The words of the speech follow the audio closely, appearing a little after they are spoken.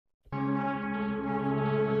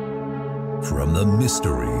From the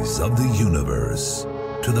mysteries of the universe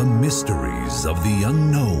to the mysteries of the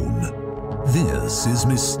unknown, this is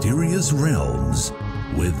Mysterious Realms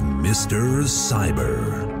with Mr.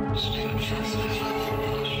 Cyber.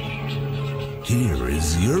 Here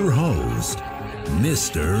is your host,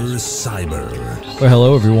 Mr. Cyber. Well,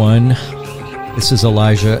 hello everyone. This is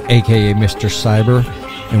Elijah, aka Mr. Cyber,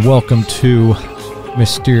 and welcome to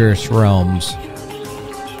Mysterious Realms.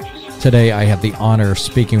 Today I have the honor of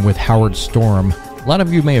speaking with Howard Storm. A lot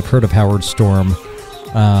of you may have heard of Howard Storm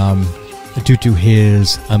due to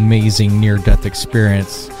his amazing near-death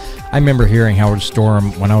experience. I remember hearing Howard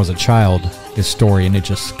Storm when I was a child, his story, and it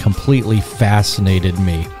just completely fascinated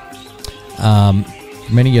me.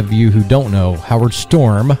 Many of you who don't know, Howard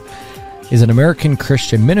Storm is an American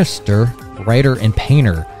Christian minister, writer, and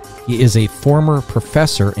painter. He is a former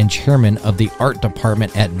professor and chairman of the art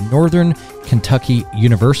department at Northern Kentucky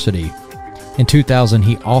University. In 2000,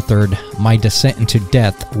 he authored My Descent into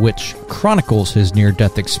Death, which chronicles his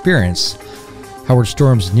near-death experience. Howard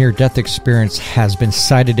Storm's near-death experience has been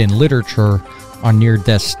cited in literature on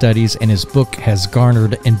near-death studies, and his book has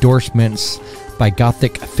garnered endorsements by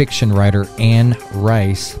Gothic fiction writer Anne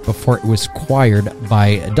Rice before it was acquired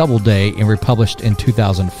by Doubleday and republished in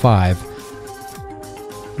 2005.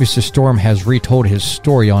 Mr. Storm has retold his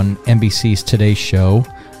story on NBC's Today Show,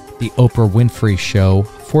 The Oprah Winfrey Show,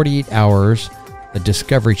 48 Hours, the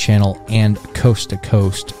Discovery Channel, and Coast to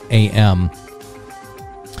Coast AM.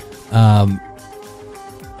 And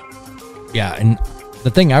the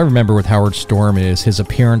thing I remember with Howard Storm is his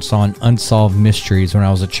appearance on Unsolved Mysteries when I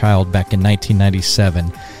was a child back in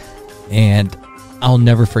 1997. And I'll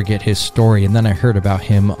never forget his story. And then I heard about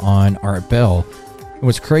him on Art Bell. And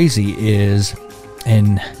what's crazy is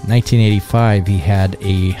in 1985, he had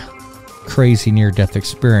a crazy near-death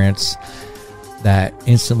experience that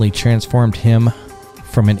instantly transformed him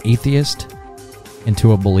from an atheist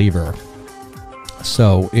into a believer.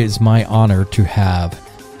 So it is my honor to have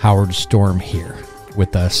Howard Storm here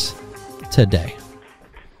with us today.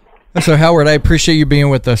 So Howard, I appreciate you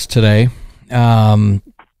being with us today.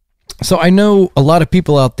 So I know a lot of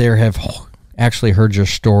people out there have actually heard your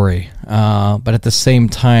story, but at the same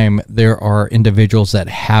time, there are individuals that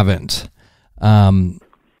haven't. And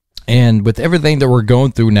with everything that we're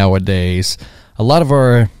going through nowadays, a lot of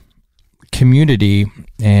our community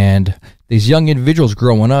and these young individuals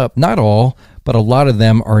growing up, not all, but a lot of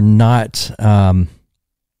them are not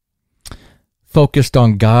focused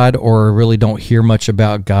on God or really don't hear much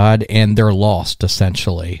about God, and they're lost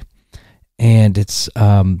essentially. And it's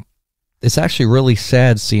actually really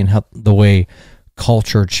sad seeing how the way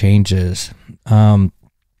culture changes. I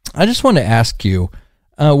just want to ask you,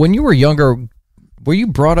 when you were younger, were you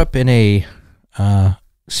brought up in a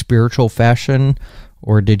spiritual fashion,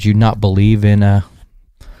 or did you not believe in a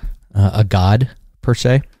God per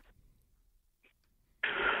se?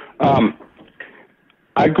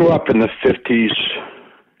 I grew up in the 50s.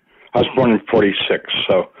 I was born in 46,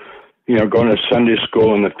 so, going to Sunday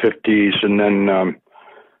school in the 50s and then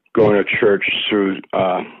going to church through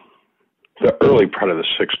the early part of the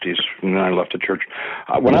 60s, and then I left the church.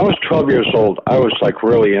 When I was 12 years old, I was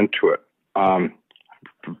really into it.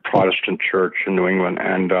 Protestant church in New England,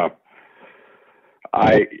 and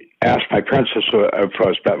I asked my parents if I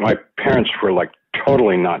was baptized. My parents were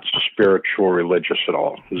totally not spiritual, religious at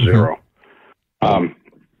all, zero.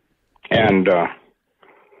 And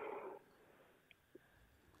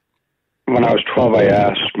when I was 12, I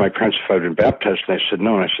asked my parents if I'd been baptized, and they said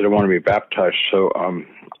no, and I said I want to be baptized. So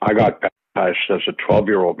I got baptized as a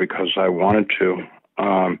 12-year-old because I wanted to.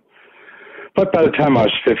 But by the time I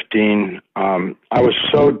was 15, I was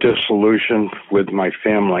so disillusioned with my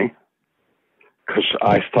family because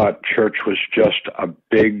I thought church was just a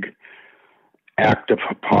big act of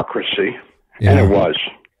hypocrisy, and it was.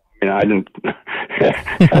 I didn't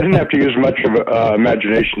have to use much of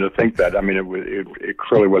imagination to think that. It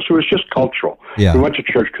clearly was. It was just cultural. Yeah. We went to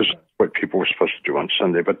church because that's what people were supposed to do on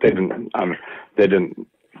Sunday, but they didn't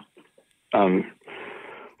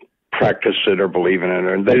practice it or believe in it,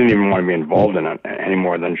 or they didn't even want to be involved in it any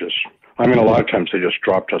more than just. A lot of times they just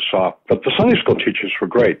dropped us off. But the Sunday school teachers were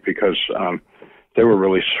great because they were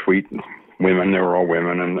really sweet women. They were all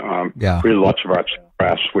women, and we had lots of arts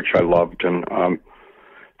class, which I loved, and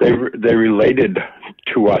they related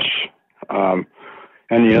to us. And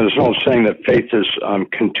there's an old saying that faith is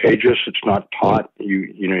contagious. It's not taught.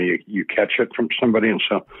 You catch it from somebody, and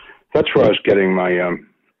so that's where I was getting my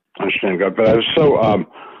understanding of God. But I was so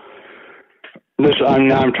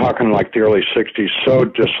I'm talking the early '60s. So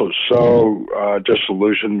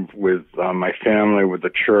disillusioned with my family, with the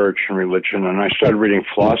church and religion, and I started reading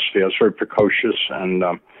philosophy. I was very precocious, and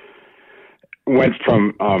went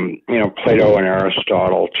from, Plato and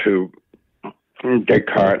Aristotle to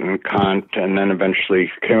Descartes and Kant, and then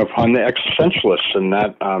eventually came upon the existentialists, and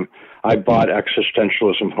that I bought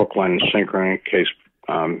Existentialism hook, line, and sinker. In case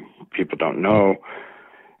people don't know,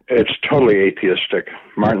 it's totally atheistic.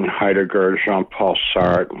 Martin Heidegger, Jean-Paul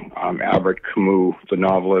Sartre, Albert Camus, the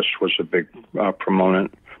novelist, was a big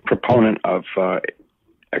proponent of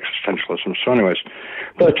existentialism. So anyways,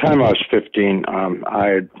 by the time I was 15, I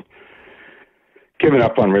had given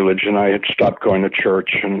up on religion. I had stopped going to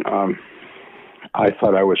church, and I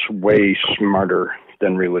thought I was way smarter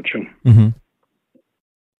than religion. Mm-hmm.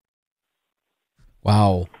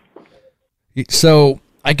 Wow. So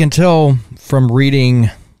I can tell from reading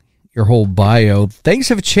your whole bio, things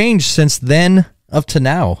have changed since then up to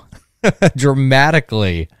now.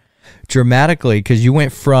 dramatically, because you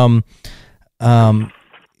went from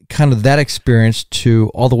kind of that experience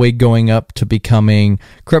to all the way going up to becoming,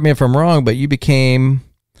 correct me if I'm wrong, but you became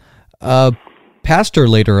a pastor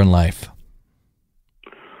later in life.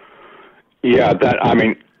 Yeah,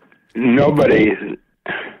 nobody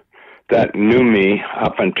that knew me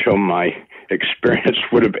up until my experience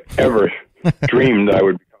would have ever dreamed that I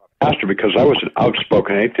would become a pastor, because I was an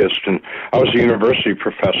outspoken atheist, and I was a university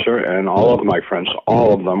professor, and all of my friends,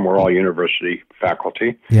 all of them were all university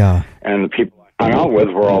faculty. Yeah. And the people I hung out with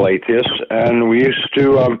were all atheists, and we used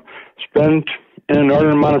to spend an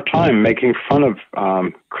inordinate amount of time making fun of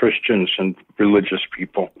Christians and religious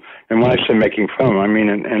people. And when I say making fun of them, I mean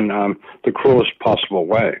in the cruelest possible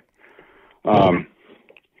way. Because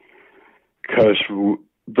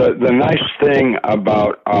the nice thing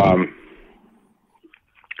about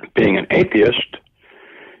being an atheist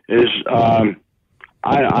is, I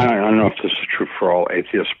don't know if this is true for all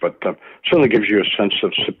atheists, but certainly gives you a sense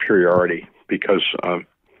of superiority, because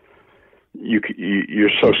you're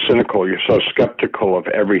so cynical, you're so skeptical of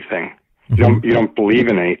everything. You don't believe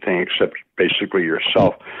in anything except basically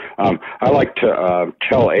yourself. I like to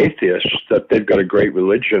tell atheists that they've got a great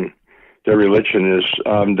religion. Their religion is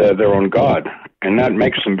their own God, and that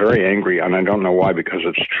makes them very angry, and I don't know why, because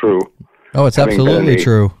it's true. Oh, it's absolutely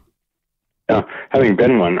true. Having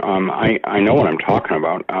been one, I know what I'm talking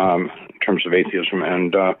about in terms of atheism,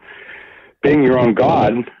 and being your own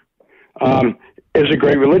God is a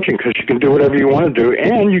great religion, because you can do whatever you want to do,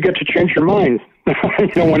 and you get to change your mind,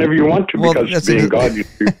 whenever you want to, because being God, you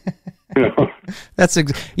know. That's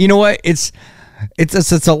you know what? It's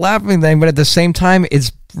a laughing thing, but at the same time,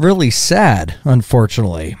 it's really sad,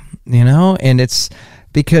 unfortunately. And it's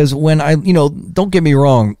because when don't get me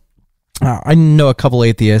wrong, I know a couple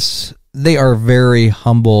atheists. They are very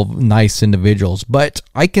humble, nice individuals, but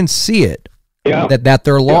I can see it that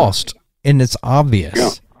they're lost, and it's obvious. Yeah.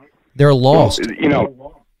 They're lost.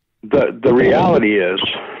 Well, the reality is,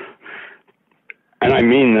 and I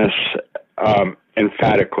mean this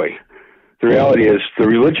emphatically, the reality is the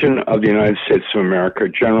religion of the United States of America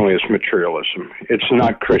generally is materialism. It's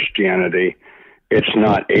not Christianity. It's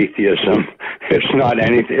not atheism. It's not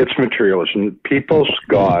anything. It's materialism. People's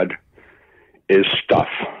God is stuff,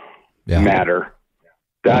 matter.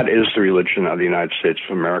 That is the religion of the United States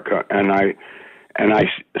of America. And I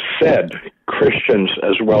said Christians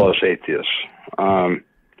as well as atheists.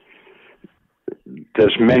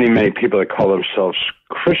 There's many people that call themselves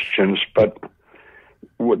Christians, but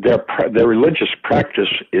their religious practice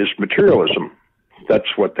is materialism.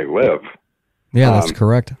 That's what they live. Yeah, that's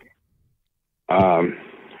correct. And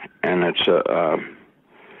it's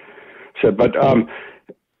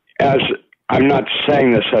as I'm not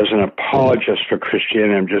saying this as an apologist for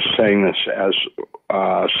Christianity. I'm just saying this as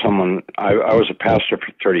someone. I was a pastor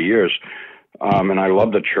for 30 years, and I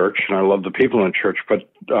love the church and I love the people in the church. But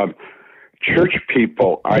church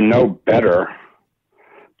people are no better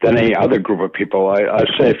than any other group of people. I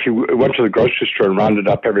say if you went to the grocery store and rounded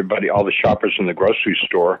up everybody, all the shoppers in the grocery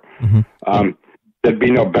store, there'd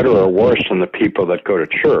be no better or worse than the people that go to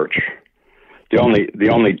church. The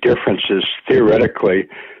only difference is, theoretically,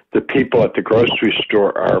 the people at the grocery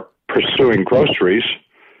store are pursuing groceries,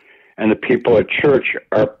 and the people at church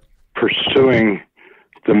are pursuing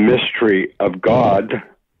the mystery of God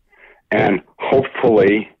and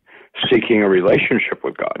hopefully seeking a relationship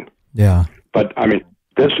with God. Yeah. But I mean,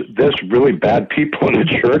 there's really bad people in the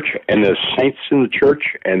church, and there's saints in the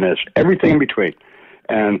church, and there's everything in between.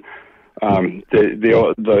 And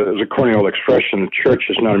there's a corny old expression: the church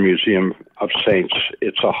is not a museum of saints;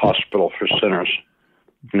 it's a hospital for sinners.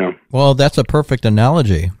 Well, that's a perfect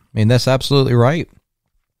analogy. I mean, that's absolutely right.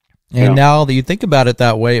 And now that you think about it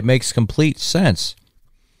that way, it makes complete sense.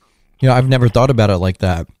 I've never thought about it like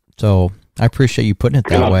that. So I appreciate you putting it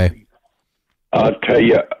that way. I'll tell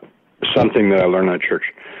you, something that I learned in church.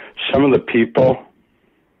 Some of the people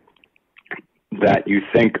that you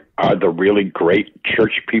think are the really great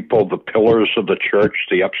church people, the pillars of the church,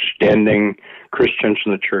 the upstanding Christians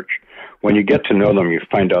in the church, when you get to know them, you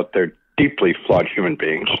find out they're deeply flawed human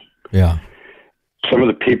beings. Yeah. Some of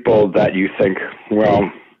the people that you think,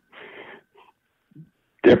 well,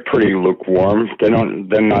 they're pretty lukewarm. They're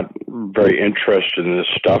not very interested in this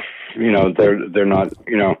stuff. They're not,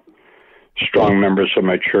 strong members of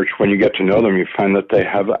my church. When you get to know them, you find that they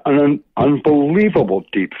have an unbelievable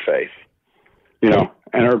deep faith, and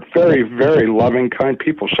are very, very loving, kind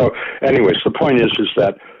people. So anyways, the point is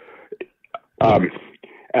that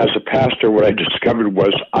as a pastor, what I discovered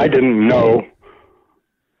was I didn't know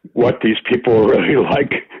what these people were really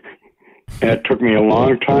like. And it took me a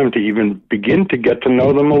long time to even begin to get to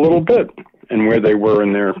know them a little bit and where they were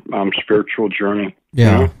in their spiritual journey.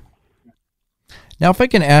 Yeah. Now, if I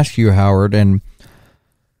can ask you, Howard, and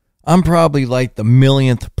I'm probably like the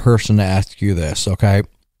millionth person to ask you this, okay?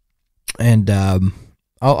 And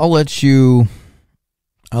I'll let you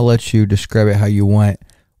describe it how you want.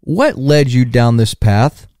 What led you down this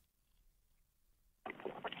path?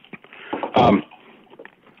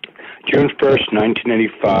 June 1st,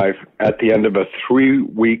 1985, at the end of a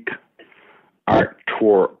 3-week art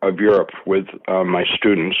tour of Europe with my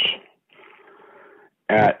students,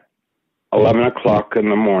 at 11 o'clock in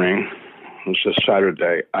the morning, it was a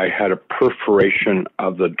Saturday, I had a perforation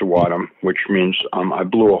of the duodenum, which means I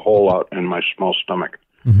blew a hole out in my small stomach.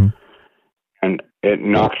 Mm-hmm. And it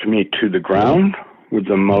knocked me to the ground with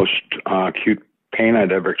the most acute pain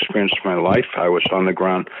I'd ever experienced in my life. I was on the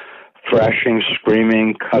ground thrashing,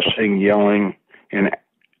 screaming, cussing, yelling, in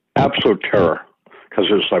absolute terror. Because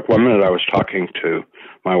it was like 1 minute I was talking to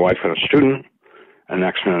my wife and a student, and the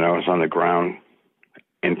next minute I was on the ground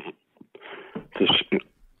in this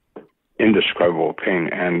indescribable pain.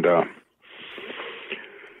 And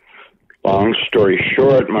long story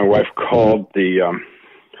short, my wife called the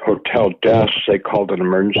hotel desk. They called an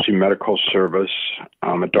emergency medical service.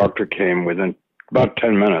 A doctor came within about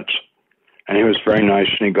 10 minutes. And he was very nice,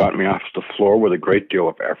 and he got me off the floor with a great deal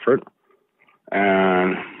of effort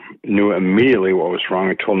and knew immediately what was wrong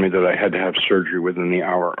and told me that I had to have surgery within the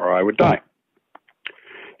hour or I would die.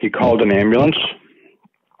 He called an ambulance,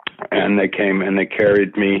 and they came and they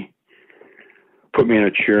carried me, put me in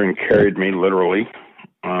a chair and carried me literally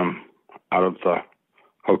out of the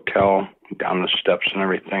hotel, down the steps and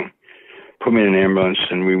everything, put me in an ambulance,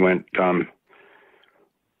 and we went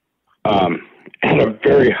at a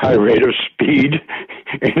very high rate of speed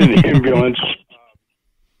in an ambulance.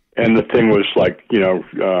 And the thing was like,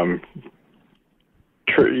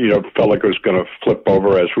 felt like it was going to flip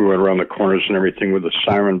over as we went around the corners and everything with the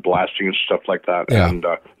siren blasting and stuff like that. Yeah. And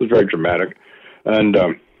it was very dramatic. And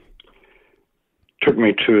took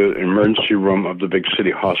me to an emergency room of the big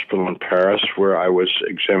city hospital in Paris, where I was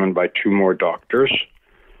examined by 2 more doctors.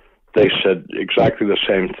 They said exactly the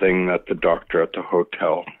same thing that the doctor at the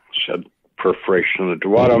hotel said: perforation of the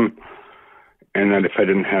duodenum, and that if I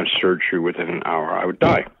didn't have surgery within an hour, I would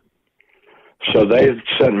die. So they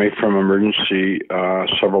sent me from emergency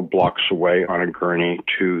several blocks away on a gurney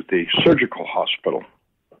to the surgical hospital.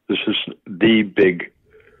 This is the big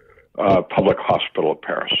public hospital of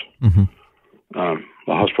Paris. Mm-hmm.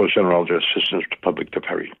 The Hospital General de Assistance Publique de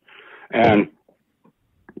Paris. And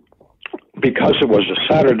because it was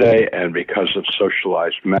a Saturday and because of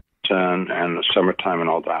socialized medicine and the summertime and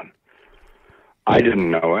all that, I didn't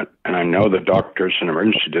know it, and I know the doctors in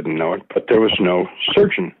emergency didn't know it, but there was no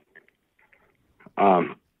surgeon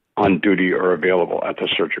on duty or available at the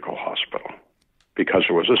surgical hospital because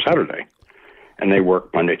it was a Saturday, and they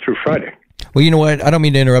work Monday through Friday. Well, you know what? I don't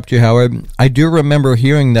mean to interrupt you, Howard. I do remember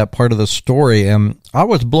hearing that part of the story, and I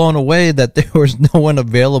was blown away that there was no one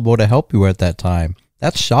available to help you at that time.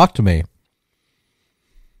 That shocked me.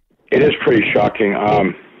 It is pretty shocking.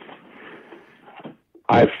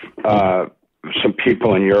 Some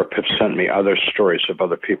people in Europe have sent me other stories of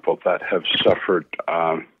other people that have suffered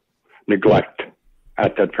neglect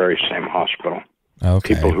at that very same hospispittal.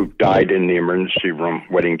 Okay. People who died in the emergency room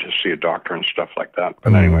waiting to see a doctor and stuff like that.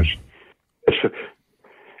 But anyways,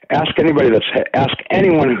 ask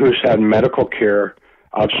anyone who's had medical care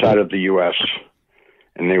outside of the U.S.,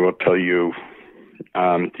 and they will tell you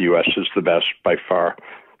the U.S. is the best by far.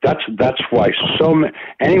 That's why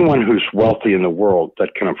anyone who's wealthy in the world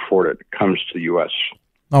that can afford it comes to the U.S.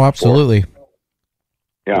 Oh, absolutely.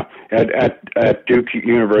 Yeah. At Duke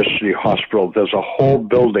University Hospital, there's a whole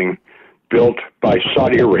building built by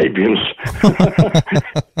Saudi Arabians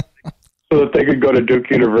so that they could go to Duke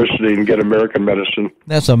University and get American medicine.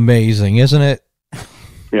 That's amazing, isn't it?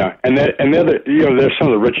 Yeah, and they're they're some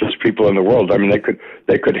of the richest people in the world. I mean,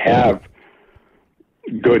 they could have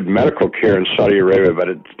good medical care in Saudi Arabia, but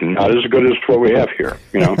it's not as good as what we have here.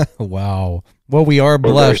 Wow. Well, we are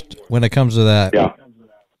blessed when it comes to that. Yeah.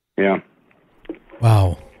 Yeah.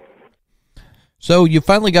 Wow. So you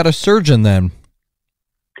finally got a surgeon then?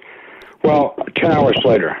 Well, 10 hours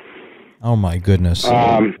later. Oh my goodness.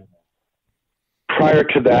 Prior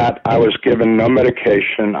to that, I was given no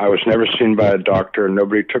medication. I was never seen by a doctor.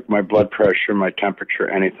 Nobody took my blood pressure, my temperature,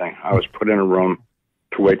 anything. I was put in a room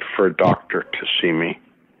to wait for a doctor to see me.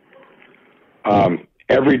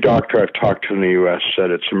 Every doctor I've talked to in the U.S.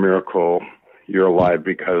 said it's a miracle you're alive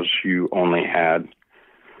because you only had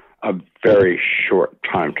a very short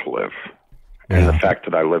time to live. Yeah. And the fact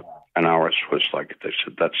that I lived 10 hours was like, they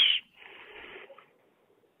said, that's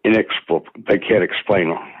inexplicable. They can't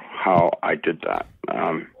explain how I did that.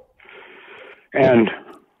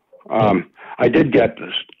 I did get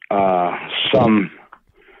some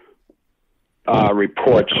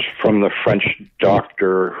reports from the French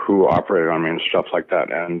doctor who operated on me and stuff like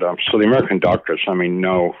that. And so the American doctors,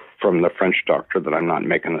 know from the French doctor that I'm not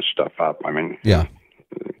making this stuff up. Yeah.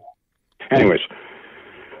 Anyways,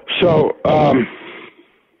 so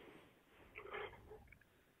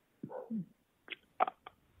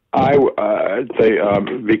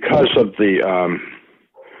because of the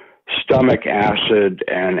stomach acid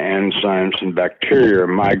and enzymes and bacteria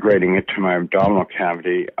migrating into my abdominal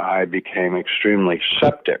cavity, I became extremely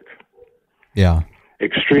septic. Yeah.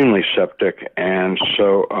 Extremely septic. And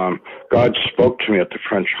so God spoke to me at the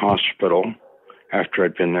French hospital after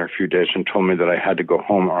I'd been there a few days and told me that I had to go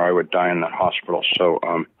home or I would die in that hospital. So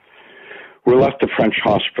we left the French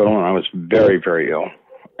hospital, and I was very, very ill.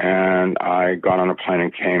 And I got on a plane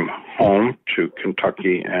and came home to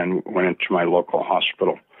Kentucky and went into my local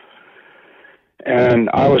hospital. And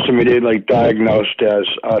I was immediately diagnosed as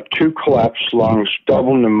 2 collapsed lungs,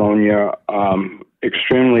 double pneumonia,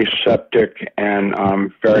 extremely septic, and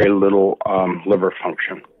very little liver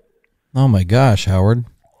function. Oh my gosh, Howard!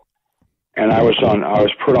 And I was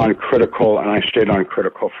put on critical, and I stayed on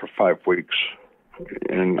critical for 5 weeks.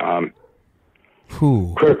 And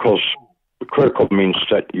critical means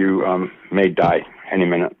that you may die any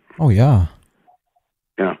minute. Oh yeah.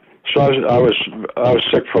 Yeah. So I was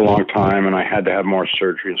sick for a long time, and I had to have more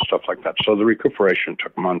surgery and stuff like that. So the recuperation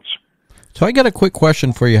took months. So I got a quick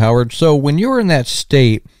question for you, Howard. So when you were in that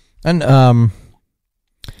state, and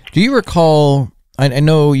do you recall? I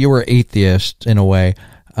know you were atheist in a way,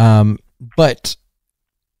 but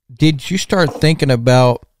did you start thinking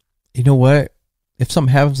about, you know what? If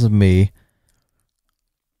something happens to me,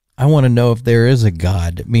 I want to know if there is a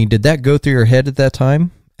God. I mean, did that go through your head at that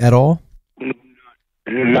time at all?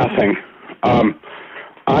 Nothing.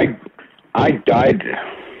 I died.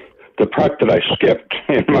 The part that I skipped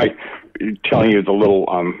in my telling you the little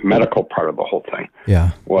medical part of the whole thing.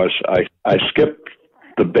 Yeah. Was I skipped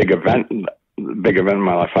the big event in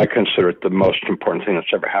my life. I consider it the most important thing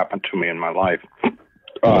that's ever happened to me in my life.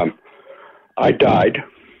 I died,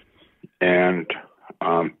 and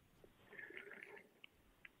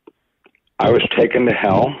I was taken to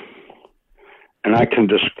hell. And I can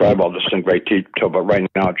describe all this in great detail, but right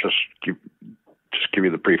now, just give you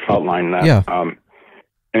the brief outline. That, yeah. And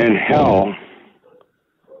in hell,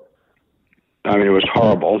 it was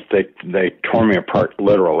horrible. They tore me apart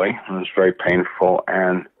literally. It was very painful.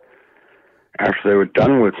 And after they were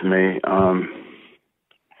done with me,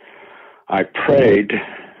 I prayed.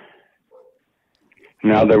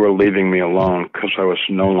 Now they were leaving me alone because I was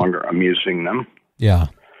no longer amusing them. Yeah.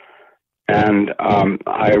 And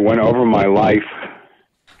I went over my life,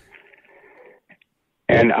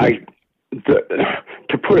 and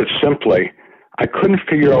to put it simply, I couldn't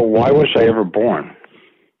figure out why was I ever born.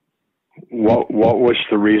 What was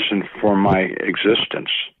the reason for my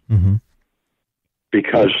existence? Mm-hmm.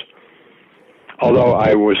 Because although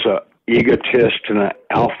I was an egotist and an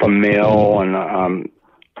alpha male, and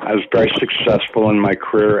I was very successful in my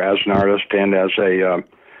career as an artist and as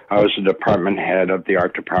I was a department head of the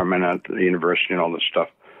art department at the university and all this stuff,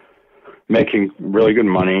 making really good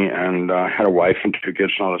money, and had a wife and 2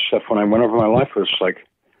 kids and all this stuff. When I went over my life, it was like,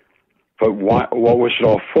 but what was it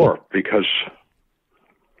all for? Because,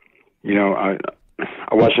 I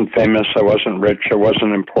wasn't famous, I wasn't rich, I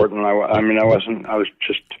wasn't important. I was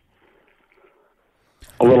just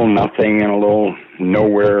a little nothing in a little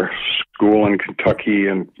nowhere school in Kentucky,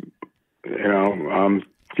 and,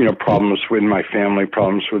 problems with my family,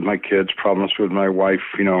 problems with my kids, problems with my wife,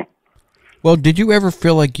 Well, did you ever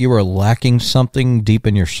feel like you were lacking something deep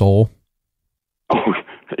in your soul? Oh,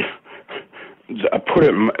 that's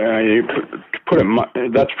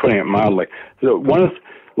putting it mildly.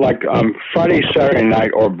 like Friday, Saturday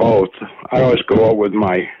night, or both, I always go out with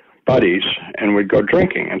my buddies, and we'd go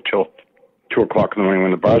drinking until 2 o'clock in the morning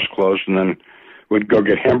when the bars closed, and then we'd go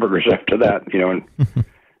get hamburgers after that, and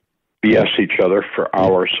BS each other for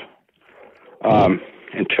hours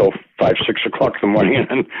until 5, 6 o'clock in the morning, and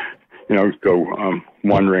then, go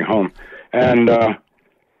wandering home. And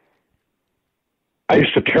I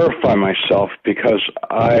used to terrify myself because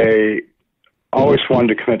I always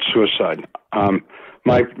wanted to commit suicide.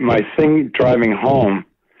 My thing driving home,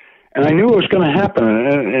 and I knew it was going to happen,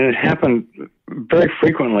 and it happened very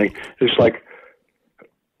frequently. It's like,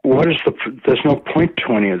 there's no point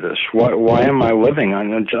to any of this. Why am I living? I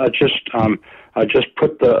just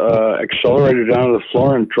put the accelerator down to the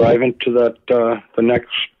floor and drive into the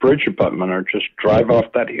next bridge abutment, or just drive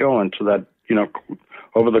off that hill into that,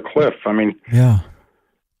 over the cliff. I mean, yeah.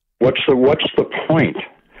 What's the point?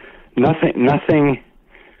 Nothing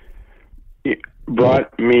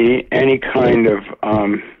brought me any kind of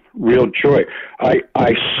real joy.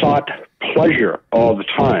 I sought pleasure all the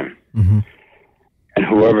time. Mm-hmm. And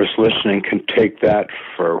whoever's listening can take that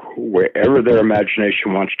for wherever their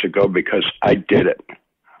imagination wants to go, because I did it.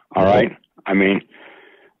 All right? I mean,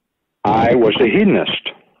 I was a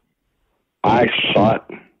hedonist. I sought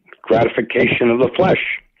gratification of the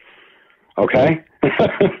flesh. Okay?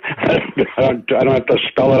 I don't have to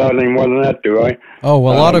spell it out any more than that, do I? Oh,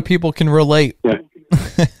 well, a lot of people can relate. Yeah.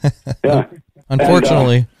 Yeah.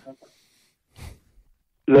 Unfortunately.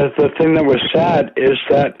 And, the thing that was sad is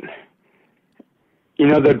that,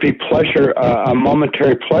 there'd be pleasure, a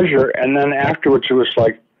momentary pleasure, and then afterwards it was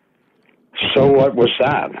like, so what was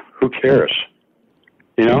that? Who cares?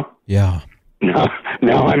 Yeah. Now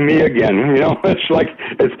I'm me again. It's like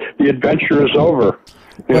the adventure is over.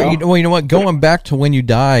 Well, you know what? Going back to when you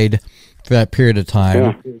died for that period of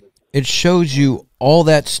time, it shows you all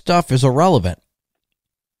that stuff is irrelevant.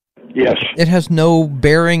 Yes. It has no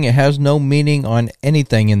bearing. It has no meaning on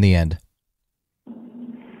anything in the end.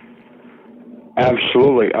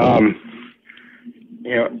 Absolutely. I'm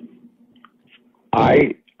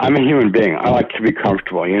a human being. I like to be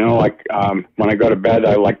comfortable. When I go to bed,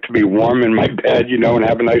 I like to be warm in my bed, and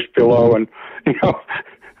have a nice pillow, and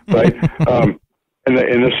right. In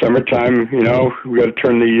the summertime, we got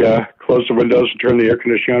to close the windows and turn the air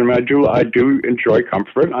conditioning on. I do enjoy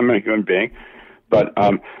comfort. I'm a human being, but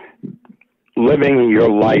living your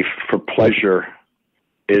life for pleasure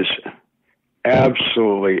is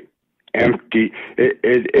absolutely empty.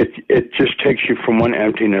 It just takes you from one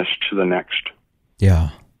emptiness to the next. Yeah.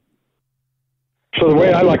 So the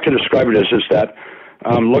way I like to describe it is that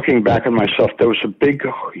looking back at myself, there was a big,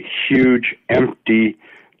 huge, empty,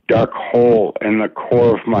 dark hole in the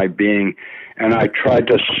core of my being, and I tried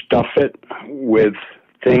to stuff it with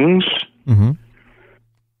things,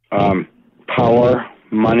 power,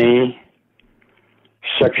 money,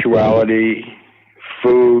 sexuality,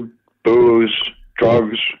 food, booze,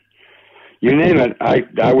 drugs, you name it.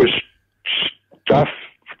 I was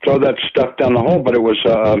throw that stuff down the hole, but it was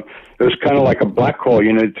kind of like a black hole.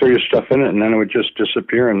 You'd throw your stuff in it, and then it would just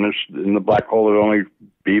disappear, and in the black hole it would only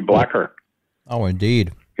be blacker. Oh,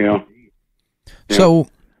 indeed. Yeah. So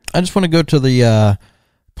I just want to go to the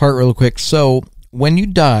part real quick. So when you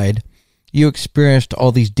died, you experienced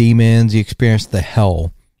all these demons, you experienced the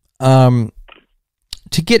hell. To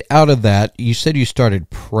get out of that, you said you started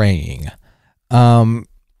praying.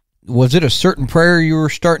 Was it a certain prayer you were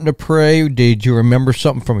starting to pray? Did you remember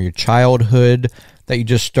something from your childhood that you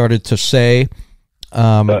just started to say?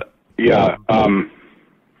 Yeah.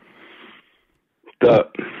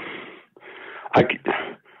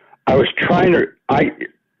 I was trying to,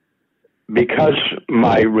 because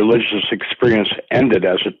my religious experience ended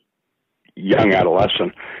as a young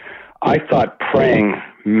adolescent, I thought praying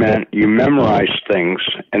meant you memorized things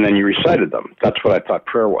and then you recited them. That's what I thought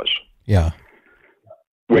prayer was. Yeah.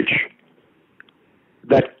 Which,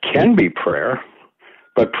 that can be prayer,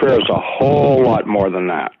 but prayer is a whole lot more than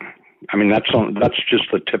that. I mean, that's just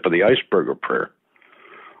the tip of the iceberg of prayer.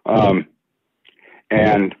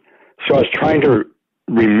 And so I was trying to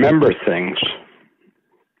remember things,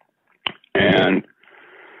 and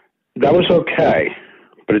that was okay,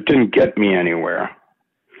 but it didn't get me anywhere.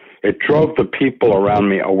 It drove the people around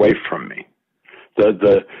me away from me.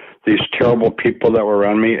 These terrible people that were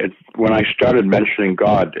around me, when I started mentioning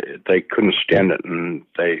God, they couldn't stand it, and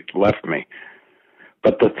they left me.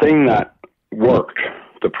 But the thing that worked,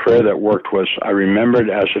 the prayer that worked, was I remembered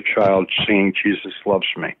as a child singing Jesus Loves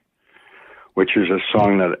Me, which is a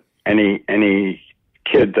song that any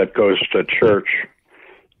kid that goes to church,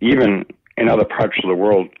 even in other parts of the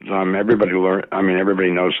world, everybody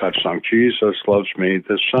knows that song. Jesus loves me,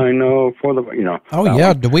 this I know for the, Oh yeah,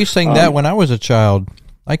 one. did we sing that when I was a child?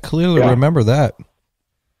 I clearly remember that.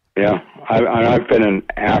 Yeah, I've been in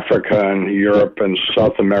Africa and Europe and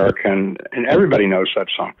South America, and everybody knows that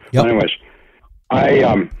song. Yep. Anyways,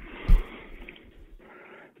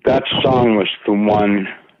 that song was the one.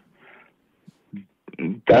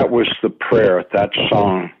 That was the prayer. That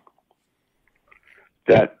song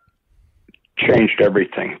that changed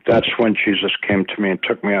everything. That's when Jesus came to me and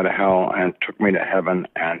took me out of hell and took me to heaven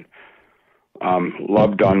and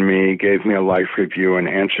loved on me, gave me a life review, and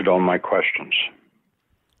answered all my questions.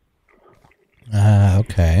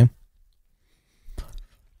 Okay.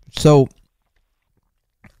 So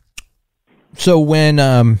when,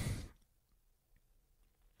 I'll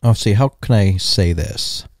see, how can I say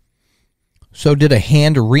this? So did a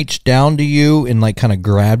hand reach down to you and like kind of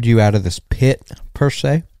grabbed you out of this pit per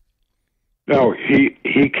se? No, he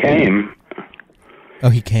came. Oh,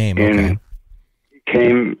 he came. Okay. He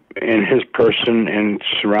came in his person and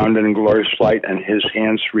surrounded in glorious light, and his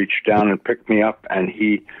hands reached down and picked me up, and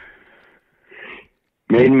he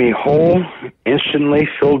made me whole, instantly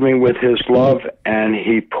filled me with his love, and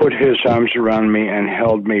he put his arms around me and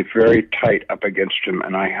held me very tight up against him,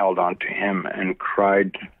 and I held on to him and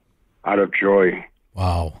cried out of joy.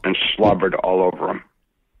 Wow. And slobbered all over him.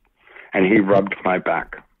 And he rubbed my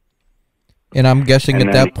back. And I'm guessing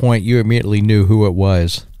at that point you immediately knew who it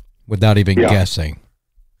was without even guessing.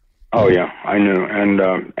 Oh yeah, I knew.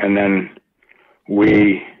 And then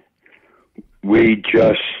we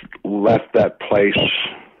just left that place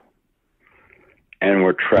and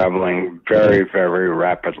we're traveling very, very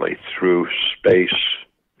rapidly through space.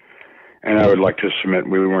 And I would like to submit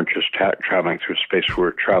we weren't just traveling through space, we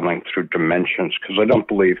were traveling through dimensions, because I don't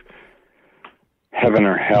believe heaven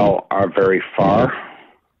or hell are very far.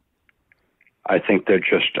 I think they're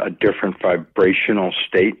just a different vibrational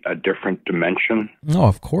state, a different dimension. Oh,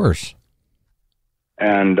 of course.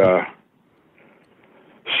 And the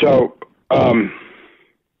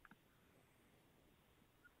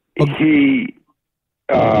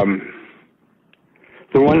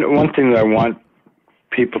one thing that I want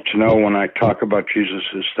people to know when I talk about Jesus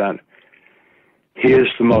is that he is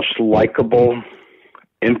the most likable,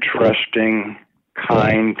 interesting,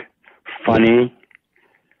 kind, funny,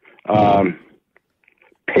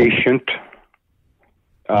 patient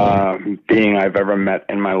being I've ever met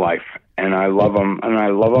in my life. And I love him, and I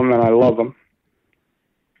love him, and I love him.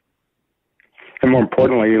 And more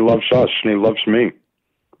importantly, he loves us, and he loves me.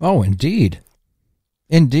 Oh, indeed.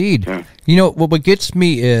 Indeed. Yeah. You know, what gets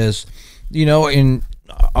me is,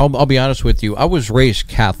 I'll be honest with you, I was raised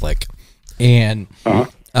Catholic, and,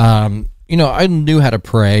 I knew how to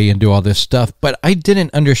pray and do all this stuff, but I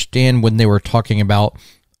didn't understand when they were talking about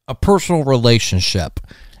a personal relationship.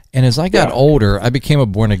 And as I got older, I became a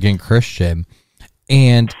born-again Christian,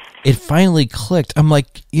 and it finally clicked. I'm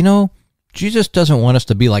like, Jesus doesn't want us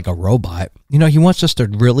to be like a robot. He wants us to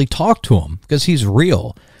really talk to him because he's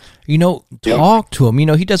real. Talk to him.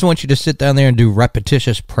 He doesn't want you to sit down there and do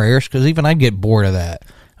repetitious prayers, because even I'd get bored of that.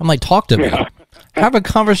 I'm like, talk to me. Have a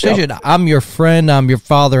conversation. Yep. I'm your friend. I'm your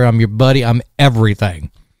father. I'm your buddy. I'm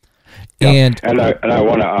everything. Yep. And I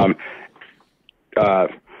want to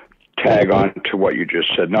tag on to what you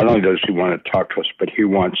just said. Not only does he want to talk to us, but he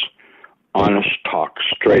wants honest talk,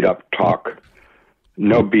 straight up talk,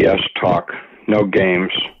 no BS talk, no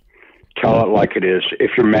games. Tell it like it is.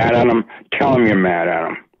 If you're mad at him, tell him you're mad at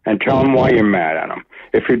him, and tell him why you're mad at him.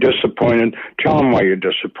 If you're disappointed, tell him why you're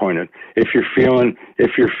disappointed. If you're feeling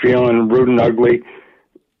rude and ugly,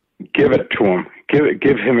 give it to him.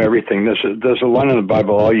 Give him everything. There's a line in the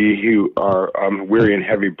Bible: "All ye who are weary and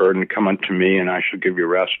heavy burdened, come unto me, and I shall give you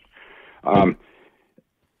rest."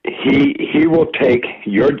 He will take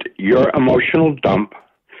your emotional dump,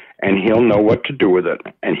 and he'll know what to do with it,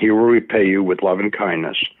 and he will repay you with love and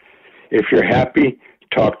kindness. If you're happy,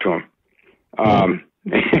 talk to him.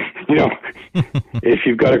 If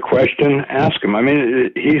you've got a question, ask him. I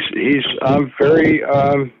mean, he's very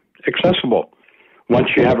accessible once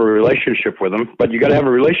you have a relationship with him. But you got to have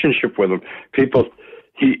a relationship with him.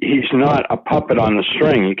 He's not a puppet on the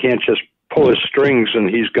string. You can't just pull his strings and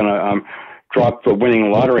he's going to drop the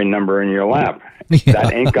winning lottery number in your lap. Yeah.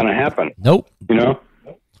 That ain't going to happen. Nope.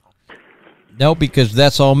 No, because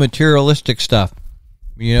that's all materialistic stuff.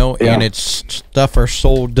 And it's stuff our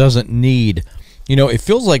soul doesn't need. It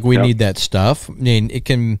feels like we need that stuff. I mean, it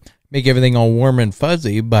can make everything all warm and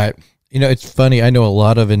fuzzy, but, it's funny. I know a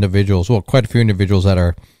lot of individuals, quite a few individuals that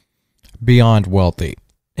are beyond wealthy.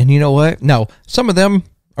 And you know what? Now, some of them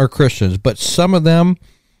are Christians, but some of them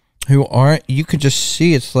who aren't, you can just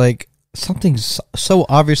see it's like something's so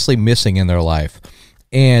obviously missing in their life.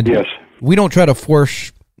 And Yes. we don't try to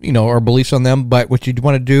force, our beliefs on them, but what you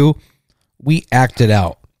want to do, we act it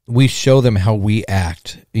out. We show them how we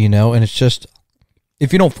act, and it's just,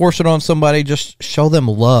 if you don't force it on somebody, just show them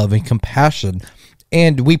love and compassion.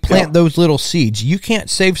 And we plant those little seeds. You can't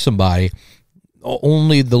save somebody.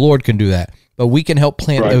 Only the Lord can do that. But we can help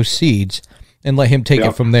plant those seeds and let him take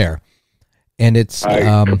it from there. And it's...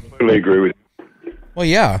 I completely agree with you. Well,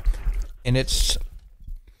 yeah. And it's...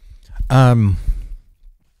 Now,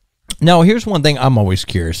 here's one thing I'm always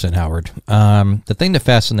curious in, Howard. The thing that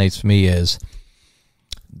fascinates me is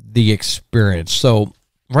the experience. So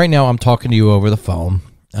right now I'm talking to you over the phone,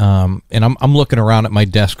 and I'm looking around at my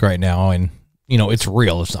desk right now, and it's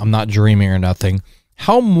real. I'm not dreaming or nothing.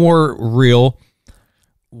 How more real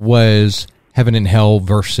was heaven and hell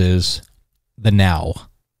versus the now?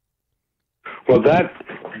 Well, that's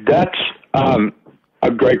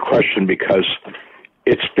a great question, because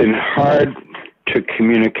it's been hard to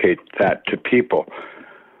communicate that to people.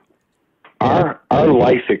 Our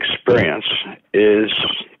life experience is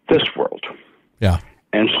this world. Yeah.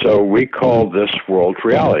 And so we call this world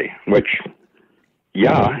reality, which,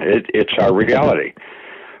 it's our reality.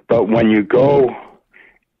 But when you go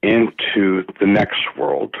into the next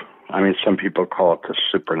world, some people call it the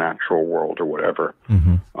supernatural world or whatever,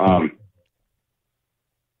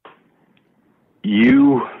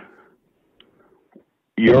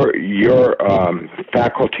 your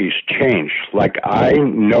faculties change. Like, I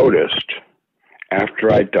noticed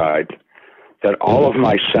after I died that all of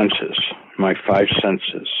my senses, my 5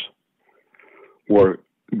 senses, were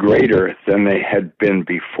greater than they had been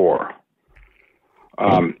before.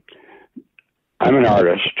 I'm an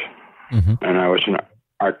artist, and I was an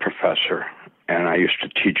art professor, and I used to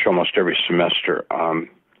teach almost every semester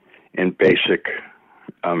in basic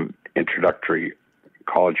introductory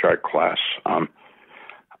college art class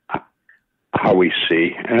how we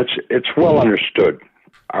see, and it's well understood,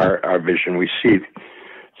 our vision. We see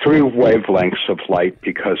 3 wavelengths of light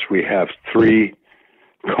because we have 3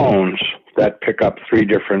 cones that pick up 3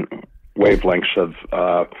 different wavelengths of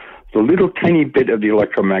the little tiny bit of the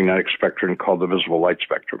electromagnetic spectrum called the visible light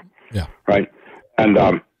spectrum. Yeah. Right? And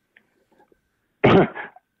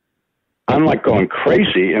I'm like going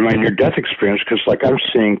crazy in my near-death experience, because I'm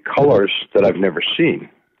seeing colors that I've never seen.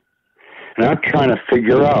 And I'm trying to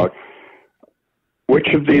figure out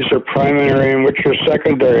which of these are primary and which are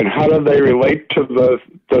secondary, and how do they relate to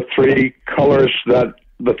the 3 colors the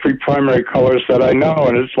 3 primary colors that I know.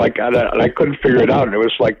 And it's like, and I couldn't figure it out. And it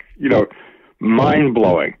was like, mind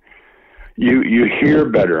blowing. You hear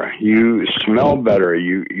better, you smell better,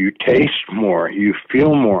 you taste more, you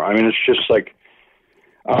feel more. It's just like,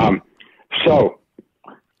 so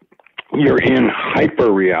you're in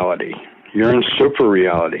hyper reality, you're in super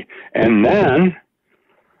reality. And then,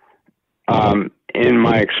 in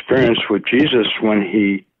my experience with Jesus, when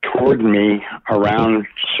he toured me around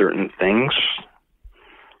certain things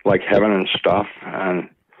like heaven and stuff, and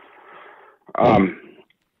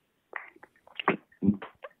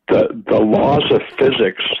the laws of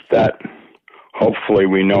physics that hopefully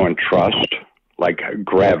we know and trust, like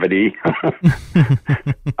gravity,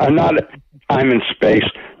 are not time and space,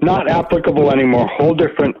 not applicable anymore. Whole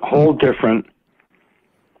different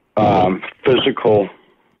physical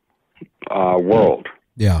world.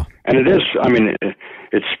 Yeah. And it is,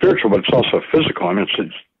 it's spiritual, but it's also physical.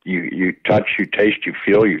 It's you touch, you taste, you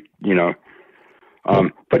feel,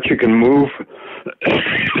 but you can move,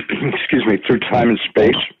 through time and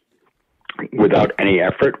space without any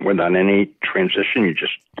effort, without any transition. You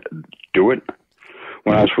just do it.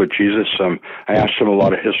 When I was with Jesus, I asked him a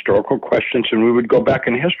lot of historical questions, and we would go back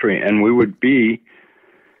in history, and we would be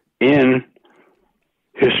in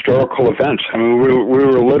historical events. We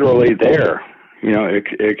were literally there,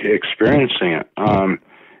 experiencing it.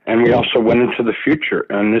 And we also went into the future,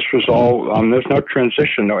 and this was all, there's no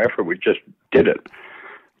transition, no effort. We just did it.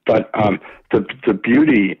 But the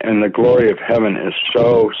beauty and the glory of heaven is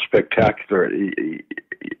so spectacular.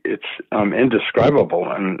 It's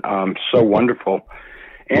indescribable and so wonderful.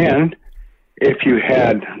 And if you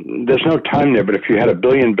had, there's no time there, but if you had a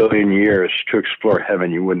billion years to explore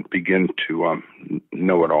heaven, you wouldn't begin to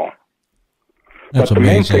know it all. That's but the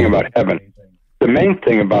amazing. main thing about heaven, the main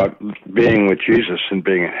thing about being with Jesus and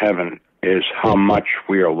being in heaven is how much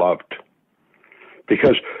we are loved.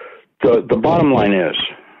 Because the bottom line is,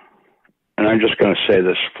 and I'm just going to say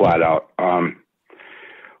this flat out,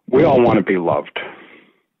 we all want to be loved.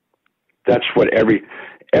 That's what every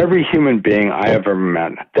human being I ever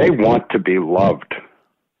met, they want to be loved.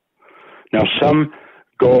 Now, some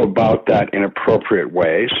go about that in appropriate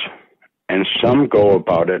ways, and some go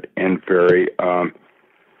about it in very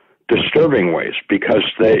disturbing ways because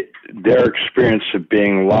their experience of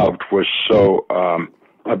being loved was so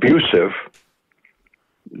abusive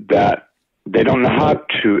that they don't know how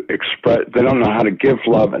to express, they don't know how to give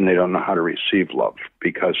love, and they don't know how to receive love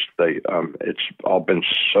because it's all been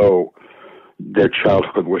so, their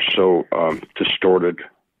childhood was so distorted.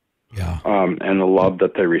 Yeah. And the love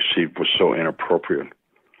that they received was so inappropriate.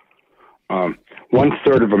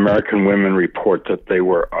 1/3 of American women report that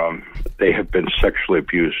they have been sexually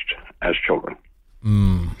abused as children.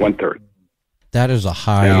 1/3. That is a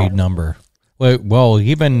high number. Well,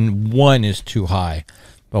 even one is too high,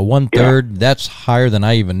 but 1/3, that's higher than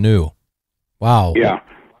I even knew. Wow. Yeah.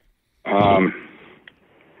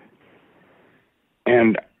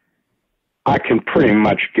 And I can pretty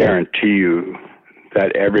much guarantee you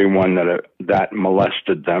that everyone that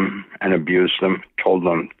molested them and abused them told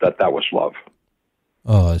them that was love.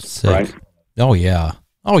 Oh, it's sick. Right? Oh yeah.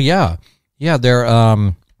 Oh yeah. Yeah, they're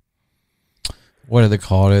what do they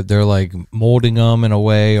call it? They're like molding them in a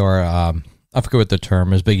way, or I forget what the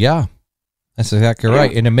term is, but yeah, that's exactly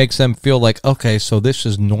right. And it makes them feel like, okay, so this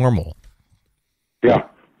is normal. Yeah.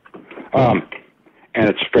 And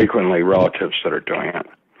it's frequently relatives that are doing it.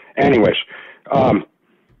 Anyways,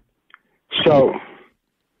 so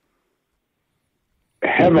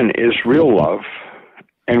heaven is real love,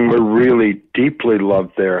 and we're really deeply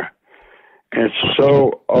loved there. And it's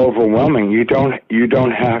so overwhelming. You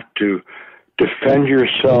don't have to defend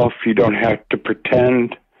yourself. You don't have to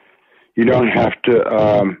pretend. You don't have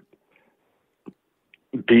to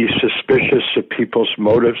be suspicious of people's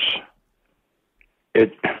motives.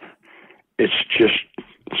 It's just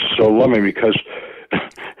so loving because,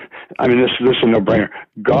 I mean, this is a no-brainer.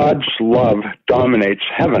 God's love dominates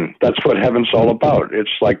heaven. That's what heaven's all about. It's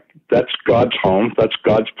like that's God's home. That's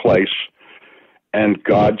God's place. And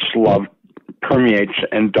God's love permeates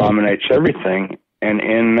and dominates everything. And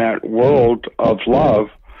in that world of love,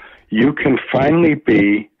 you can finally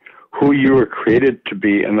be who you were created to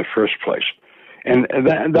be in the first place. And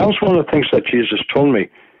that was one of the things that Jesus told me.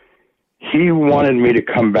 He wanted me to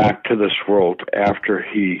come back to this world after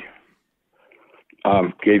he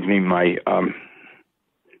gave me my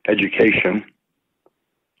education,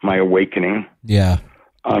 my awakening. Yeah.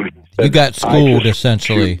 You got schooled,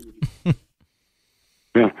 essentially.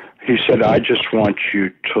 Yeah. He said, I just want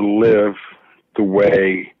you to live the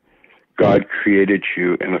way God created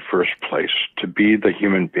you in the first place, to be the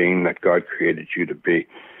human being that God created you to be.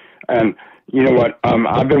 And you know what?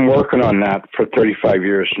 I've been working on that for 35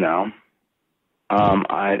 years now.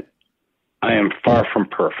 I am far from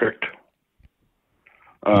perfect.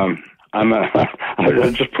 I'll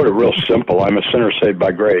just put it real simple. I'm a sinner saved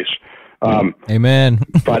by grace. Amen.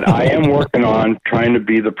 But I am working on trying to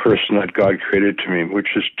be the person that God created to me,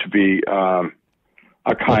 which is to be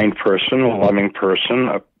a kind person, a loving person,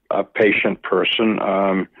 a patient person,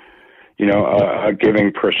 a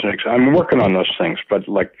giving person. I'm working on those things, but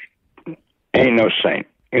like, ain't no saint,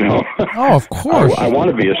 you know. Oh, of course. I want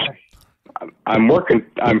to be a saint. I'm working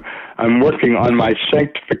on my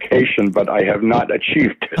sanctification, but I have not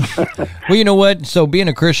achieved it. Well, you know what? So being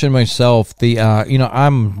a Christian myself,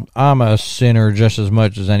 I'm a sinner just as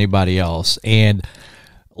much as anybody else. And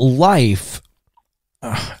life,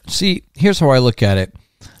 see, here's how I look at it.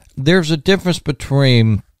 There's a difference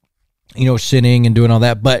between, sinning and doing all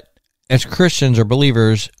that. But as Christians or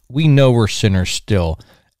believers, we know we're sinners still.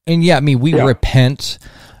 And we repent.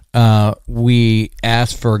 We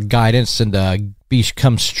ask for guidance and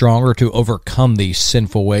become stronger to overcome these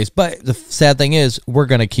sinful ways. But the sad thing is, we're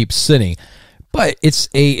going to keep sinning. But it's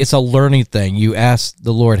a learning thing. You ask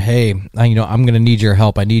the Lord, hey, I'm going to need your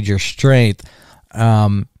help. I need your strength.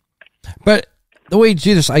 But the way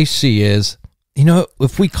Jesus I see is,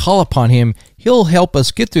 if we call upon him, he'll help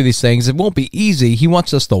us get through these things. It won't be easy. He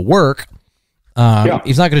wants us to work.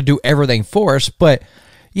 He's not going to do everything for us, but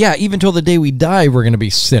even till the day we die, we're going to be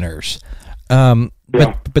sinners.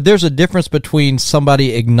 But there's a difference between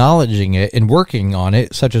somebody acknowledging it and working on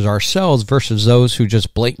it, such as ourselves, versus those who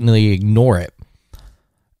just blatantly ignore it.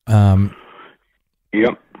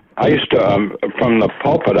 Yep. I used to, from the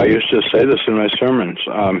pulpit, I used to say this in my sermons.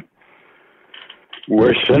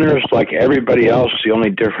 We're sinners like everybody else. The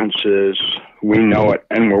only difference is we know it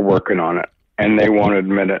and we're working on it, and they won't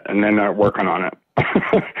admit it, and they're not working on it.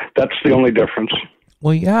 That's the only difference.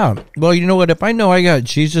 Well, yeah. Well, you know what? If I know I got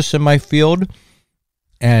Jesus in my field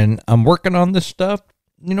and I'm working on this stuff,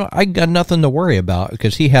 I got nothing to worry about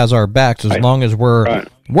because he has our backs as long as we're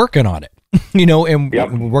working on it,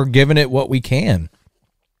 and we're giving it what we can.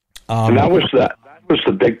 And that was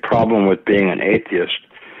the big problem with being an atheist,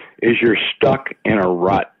 is you're stuck in a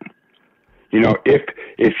rut. You know,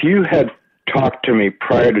 if you had talked to me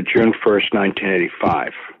prior to June 1st,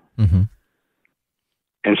 1985, Mm-hmm.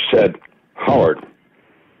 and said, Howard,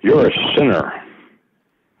 you're a sinner,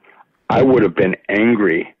 I would have been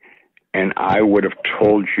angry, and I would have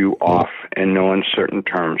told you off in no uncertain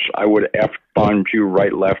terms. I would have F-bombed you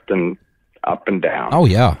right, left, and up and down. Oh,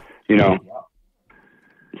 yeah. You know,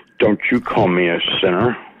 don't you call me a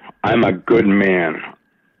sinner. I'm a good man.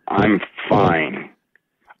 I'm fine.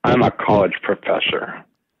 I'm a college professor,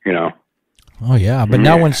 you know. Oh, yeah. But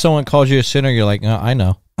now when someone calls you a sinner, you're like, oh, I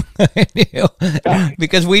know.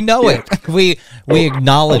 Because we know it. We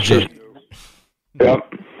acknowledge it.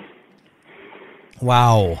 Yep.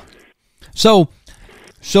 Wow. So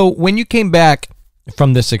when you came back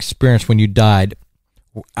from this experience when you died,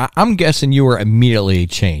 I'm guessing you were immediately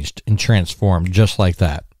changed and transformed just like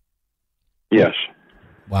that. Yes.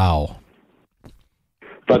 Wow.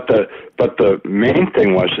 But the main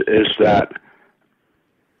thing is that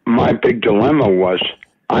my big dilemma was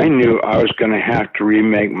I knew I was going to have to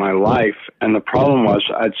remake my life, and the problem was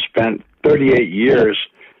I'd spent 38 years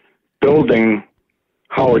building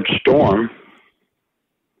Howard Storm,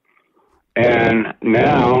 and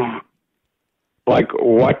now, like,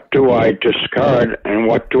 what do I discard and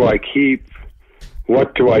what do I keep?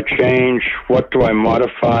 What do I change? What do I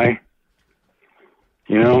modify?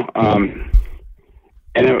 You know, and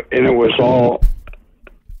it was all.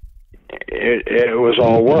 It was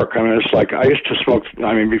all work. I mean, it's like I used to smoke.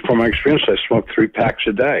 I mean, before my experience, I smoked 3 packs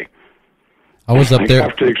a day. I was up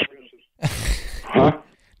there. Huh?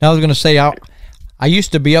 I was going to say, I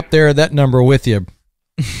used to be up there at that number with you.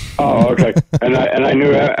 Oh, okay. And I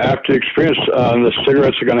knew after the experience, the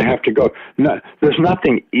cigarettes are going to have to go. No, there's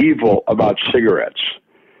nothing evil about cigarettes.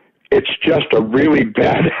 It's just a really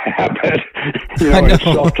bad habit. You know, it's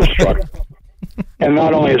self-destructive. And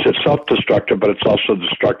not only is it self-destructive, but it's also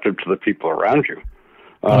destructive to the people around you.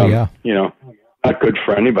 You know, not good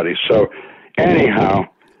for anybody. So, anyhow.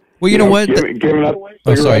 Well, you know what? Giving up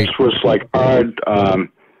cigarettes was like hard.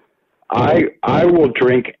 I will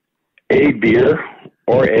drink a beer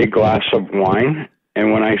or a glass of wine,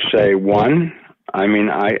 and when I say one, I mean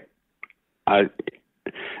I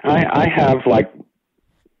have like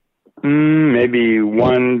maybe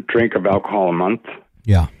 1 drink of alcohol a month.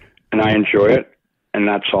 Yeah. And I enjoy it, and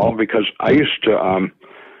that's all, because I used to,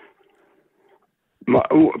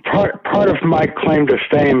 part of my claim to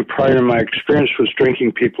fame prior to my experience was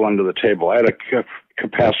drinking people under the table. I had a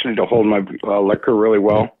capacity to hold my liquor really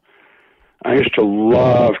well. I used to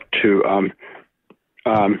love to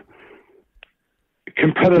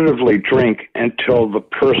competitively drink until the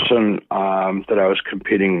person that I was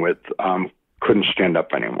competing with couldn't stand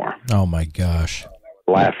up anymore. Oh, my gosh.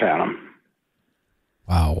 Laugh at them.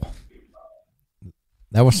 Wow.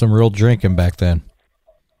 That was some real drinking back then.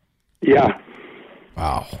 Yeah.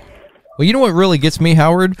 Wow. Well, you know what really gets me,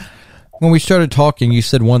 Howard? When we started talking, you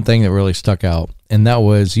said one thing that really stuck out, and that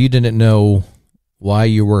was you didn't know why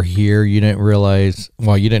you were here. You didn't realize,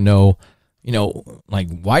 well, you didn't know, you know, like,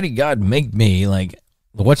 why did God make me? Like,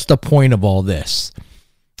 what's the point of all this?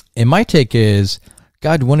 And my take is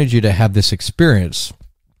God wanted you to have this experience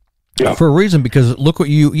for a reason, because look what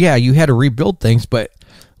you had to rebuild things, but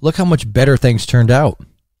look how much better things turned out,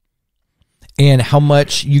 and how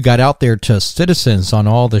much you got out there to citizens on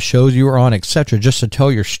all the shows you were on, etc., just to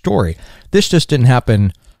tell your story. This just didn't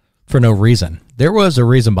happen for no reason. There was a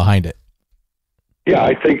reason behind it. Yeah,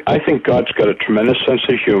 I think God's got a tremendous sense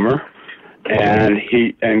of humor,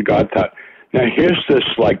 and God thought, now here's this,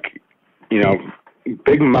 like, you know,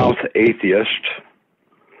 big mouth atheist,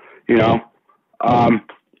 you know.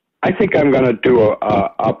 I think I'm going to do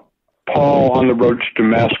a Paul on the Road to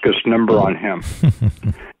Damascus number on him.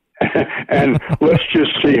 And let's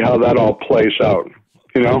just see how that all plays out,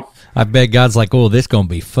 you know? I bet God's like, oh, this going to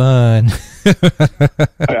be fun. Trust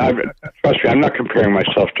me, I'm not comparing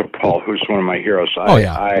myself to Paul, who's one of my heroes.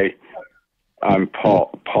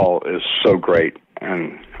 Paul is so great,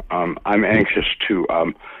 and I'm anxious to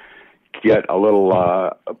get a little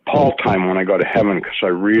Paul time when I go to heaven, because I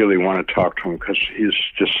really want to talk to him, because he's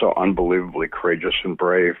just so unbelievably courageous and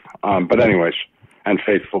brave. But anyways, and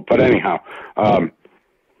faithful. But anyhow,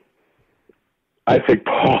 I think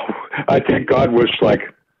God was like,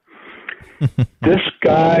 this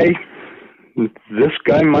guy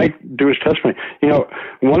might do his testimony. You know,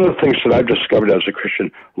 one of the things that I've discovered as a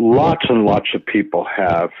Christian, lots and lots of people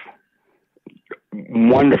have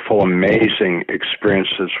wonderful, amazing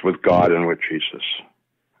experiences with God and with Jesus.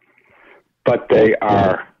 But they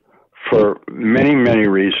are, for many, many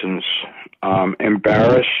reasons,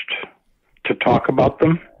 embarrassed to talk about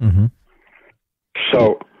them. Mm-hmm.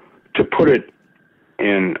 So, to put it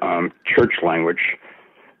in church language.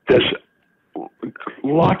 There's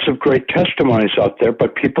lots of great testimonies out there,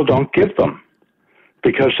 but people don't give them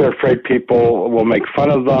because they're afraid people will make fun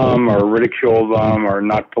of them or ridicule them or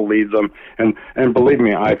not believe them. And believe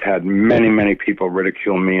me, I've had many, many people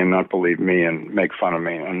ridicule me and not believe me and make fun of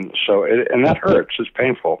me. And so, and that hurts. It's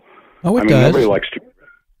painful. Oh, it does. Nobody likes to.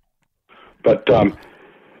 But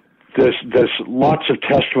there's lots of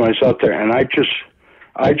testimonies out there, and I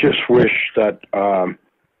just wish that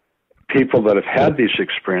people that have had these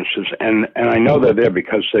experiences, and I know they're there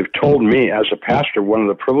because they've told me as a pastor, one of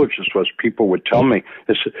the privileges was people would tell me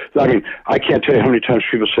this. I mean, I can't tell you how many times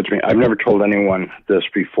people said to me, I've never told anyone this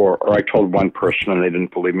before, or I told one person and they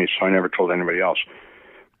didn't believe me, so I never told anybody else.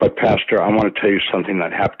 But Pastor, I want to tell you something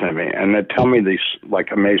that happened to me. And they'd tell me these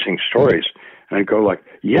like amazing stories. And I'd go like,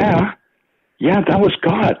 yeah, that was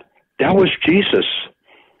God. That was Jesus.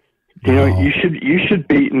 You know, you shouldn't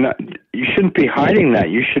be hiding that.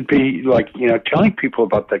 You should be like, telling people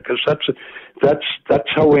about that, because that's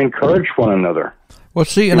how we encourage one another. Well,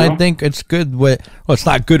 see, and I think it's good. It's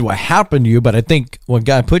not good what happened to you, but I think what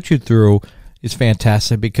God put you through is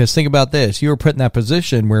fantastic, because think about this: you were put in that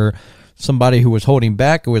position where somebody who was holding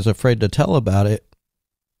back, who was afraid to tell about it,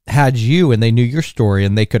 had you, and they knew your story,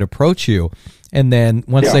 and they could approach you. And then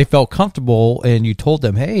once they felt comfortable, and you told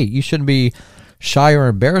them, "Hey, you shouldn't be shy or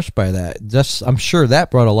embarrassed by that," I'm sure that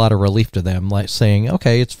brought a lot of relief to them, like saying,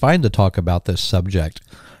 "Okay, it's fine to talk about this subject."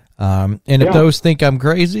 And if those think I'm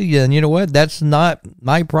crazy, then you know what? That's not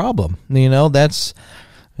my problem. That's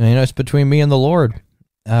it's between me and the Lord.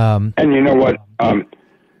 And you know what?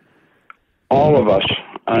 All of us,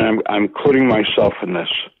 and I'm including myself in this,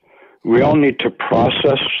 we all need to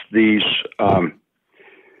process these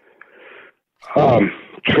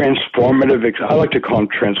transformative, I like to call them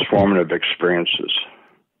transformative experiences.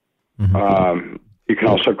 Mm-hmm. You can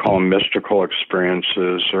also call them mystical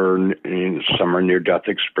experiences, or some are near-death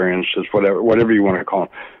experiences, whatever you want to call them.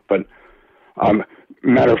 But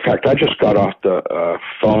matter of fact, I just got off the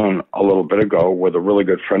phone a little bit ago with a really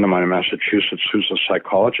good friend of mine in Massachusetts who's a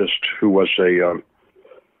psychologist, who was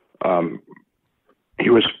he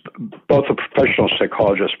was both a professional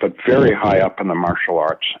psychologist but very high up in the martial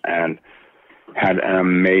arts, and had an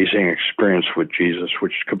amazing experience with Jesus,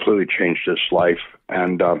 which completely changed his life.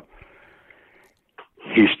 And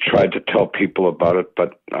he's tried to tell people about it,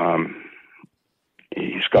 but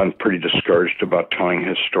he's gotten pretty discouraged about telling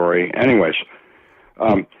his story. Anyways,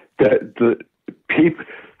 the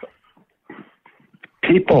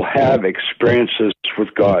people have experiences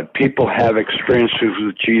with God. People have experiences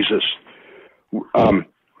with Jesus.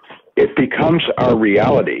 It becomes our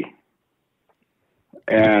reality,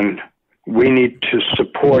 and we need to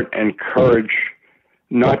support and encourage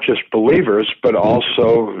not just believers, but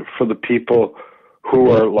also for the people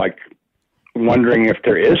who are like wondering if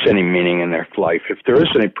there is any meaning in their life, if there is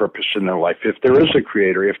any purpose in their life, if there is a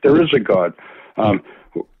creator, if there is a God.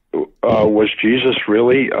 Was Jesus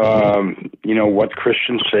really, what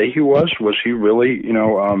Christians say he was? Was he really,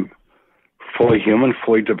 fully human,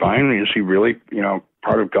 fully divine? Is he really,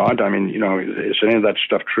 part of God? I mean, is any of that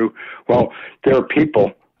stuff true? Well, there are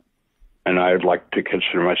people, and I'd like to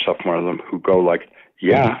consider myself one of them, who go like,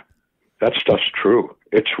 yeah, that stuff's true.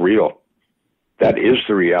 It's real. That is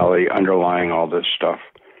the reality underlying all this stuff.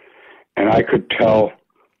 And I could tell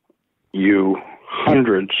you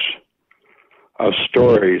hundreds of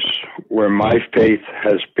stories where my faith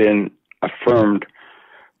has been affirmed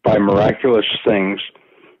by miraculous things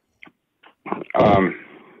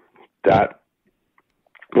that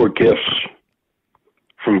were gifts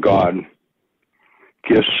from God,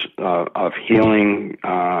 gifts of healing,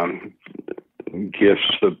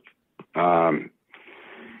 gifts of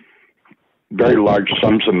very large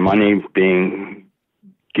sums of money being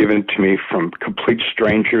given to me from complete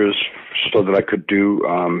strangers so that I could do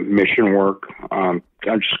mission work. I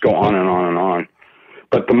just go on and on and on.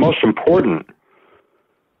 But the most important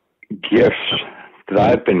gifts that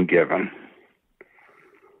I've been given,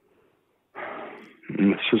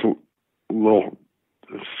 and this is a little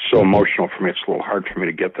so emotional for me, it's a little hard for me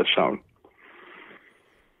to get this out.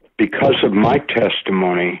 Because of my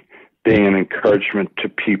testimony being an encouragement to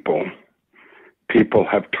people, people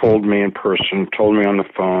have told me in person, told me on the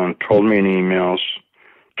phone, told me in emails,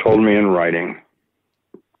 told me in writing,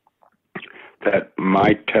 that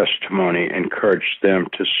my testimony encouraged them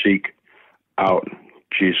to seek out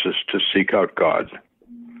Jesus, to seek out God.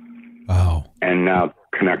 Wow. And now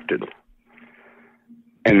connected.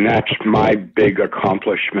 And that's my big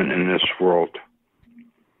accomplishment in this world.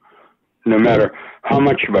 No matter how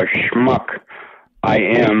much of a schmuck I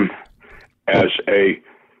am as a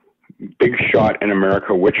big shot in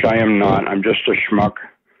America, which I am not. I'm just a schmuck.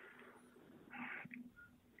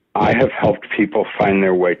 I have helped people find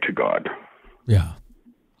their way to God. Yeah.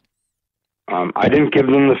 I didn't give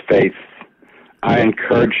them the faith. I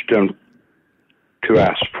encouraged them to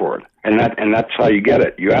ask for it, and that's how you get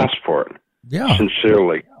it. You ask for it. Yeah.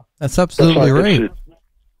 Sincerely. That's absolutely right.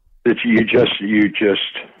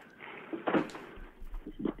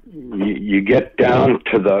 You get down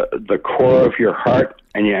to the core of your heart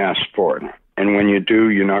and you ask for it. And when you do,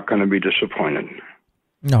 you're not going to be disappointed.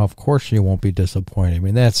 No, of course you won't be disappointed. I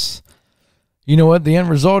mean, that's, you know what, the end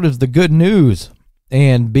result is the good news.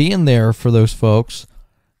 And being there for those folks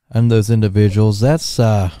and those individuals, that's,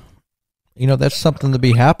 that's something to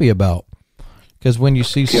be happy about. Because when you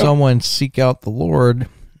see someone seek out the Lord,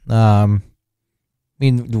 I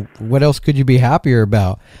mean, what else could you be happier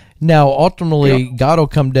about? Now, ultimately, God will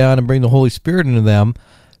come down and bring the Holy Spirit into them.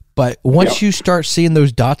 But once you start seeing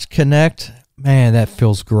those dots connect, man, that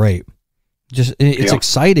feels great. Just it's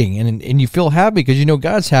exciting, and you feel happy because you know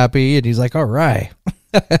God's happy, and He's like, all right.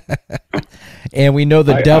 And we know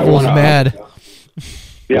the devil's mad.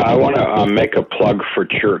 Yeah, I want to make a plug for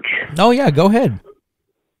church. Oh, yeah, go ahead.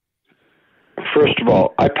 First of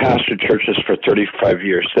all, I pastored churches for 35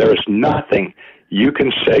 years. There is nothing you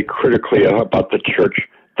can say critically about the church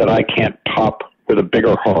that I can't top with a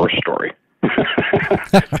bigger horror story.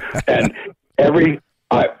 And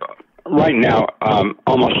right now,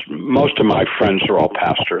 almost most of my friends are all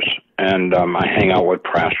pastors, and I hang out with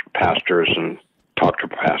pastors and talk to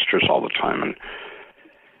pastors all the time,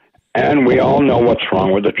 and we all know what's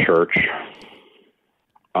wrong with the church,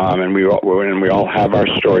 and we all have our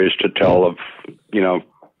stories to tell of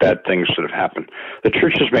bad things that have happened. The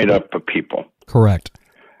church is made up of people. Correct.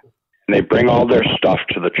 And they bring all their stuff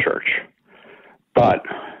to the church, but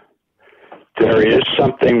there is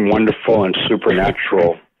something wonderful and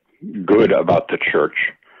supernatural good about the church.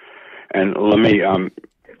 And let me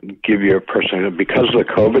give you a personal, because of the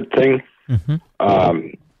COVID thing,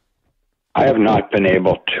 I have not been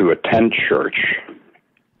able to attend church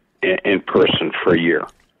in person for a year.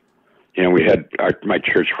 We had my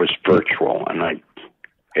church was virtual, and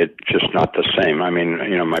it's just not the same. I mean,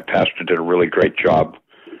 my pastor did a really great job,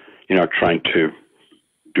 trying to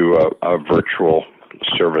do a virtual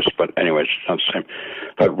service, but anyways, it's not the same.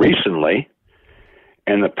 But recently,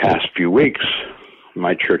 in the past few weeks,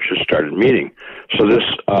 my church has started meeting. So this,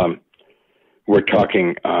 we're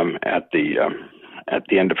talking at the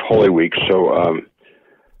end of Holy Week. So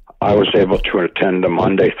I was able to attend a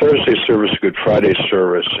Monday, Thursday service, Good Friday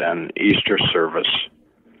service, and Easter service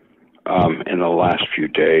in the last few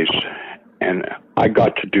days. And I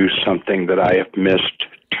got to do something that I have missed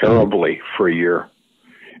terribly for a year,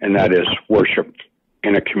 and that is worship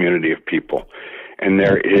in a community of people. And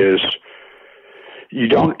there is, you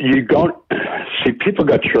don't see, people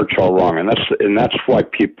got church all wrong, and that's why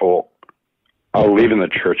people are leaving the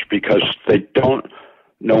church, because they don't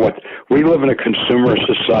know what, we live in a consumer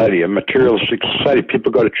society, a materialistic society.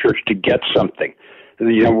 People go to church to get something.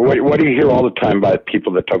 What do you hear all the time by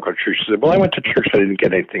people that don't go to church? They say, well, I went to church, I didn't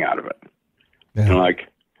get anything out of it. Yeah. And like,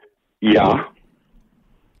 you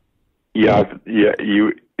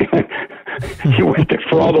you went there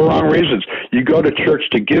for all the wrong reasons. You go to church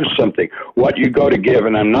to give something. What you go to give,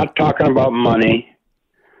 and I'm not talking about money.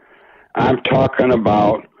 I'm talking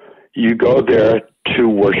about you go there to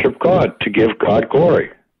worship God, to give God glory.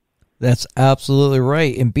 That's absolutely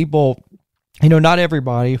right. And people, not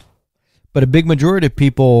everybody, but a big majority of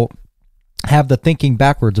people have the thinking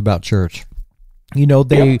backwards about church. No,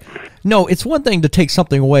 it's one thing to take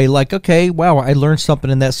something away, like, okay, wow, I learned something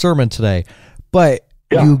in that sermon today, but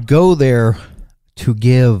you go there to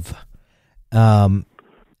give. And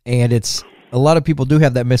it's, a lot of people do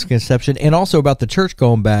have that misconception. And also about the church,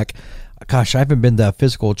 going back, gosh, I haven't been to a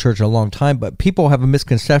physical church in a long time, but people have a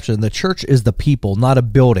misconception. The church is the people, not a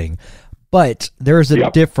building. But there is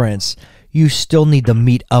a difference. You still need to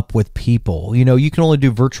meet up with people. You can only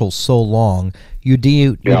do virtual so long.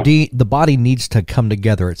 The body needs to come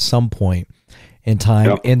together at some point in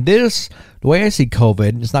time. And this, the way I see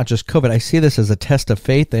COVID, it's not just COVID. I see this as a test of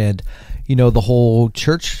faith and, the whole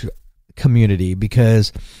church community,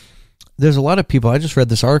 because there's a lot of people. I just read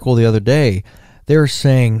this article the other day. They were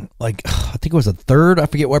saying, like, I think it was a third, I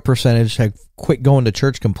forget what percentage, had quit going to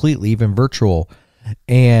church completely, even virtual.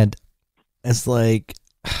 And it's like,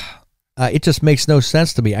 it just makes no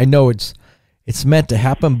sense to me. I know it's meant to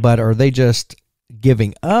happen, but are they just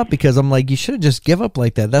giving up? Because I'm like, you shouldn't just give up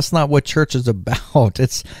like that. That's not what church is about.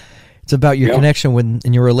 It's about your connection with,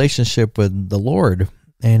 and your relationship with the Lord,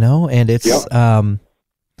 and it's,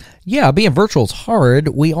 being virtual is hard.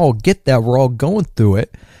 We all get that. We're all going through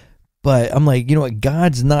it. But I'm like, you know what?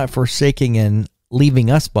 God's not forsaking and leaving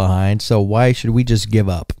us behind, so why should we just give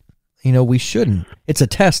up? You know, we shouldn't. It's a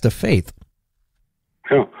test of faith.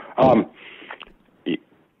 Yeah.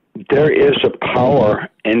 There is a power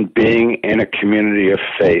in being in a community of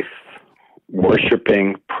faith,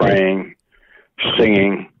 worshiping, praying,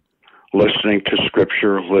 singing, listening to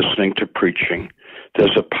scripture, listening to preaching.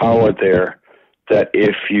 There's a power there that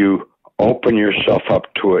if you open yourself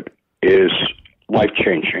up to it is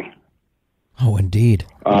life-changing. Oh, indeed.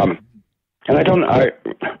 And I don't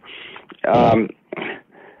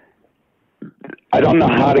know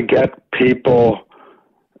how to get people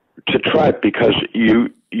to try it, because you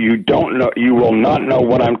don't know, you will not know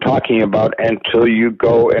what I'm talking about until you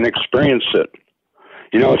go and experience it.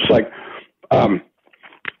 You know, it's like,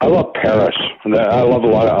 I love Paris. I love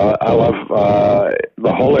I love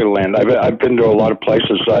the Holy Land. I've been to a lot of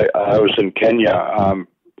places. I was in Kenya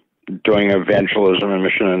doing evangelism and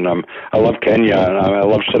mission, and I love Kenya, and I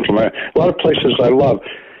love Central America. A lot of places I love.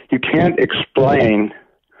 You can't explain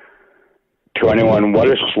to anyone what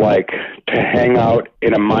it's like to hang out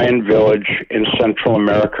in a Mayan village in Central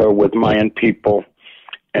America with Mayan people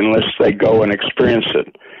unless they go and experience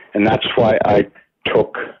it. And that's why I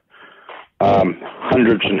took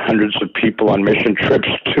hundreds and hundreds of people on mission trips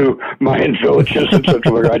to Mayan villages in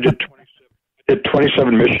Central America. I did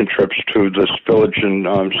 27 mission trips to this village in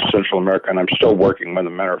Central America, and I'm still working, as a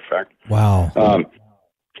matter of fact. Wow.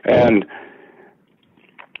 And,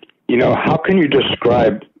 you know, how can you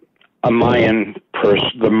describe the Mayan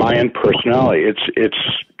personality? It's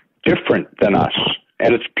different than us,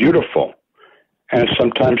 and it's beautiful. And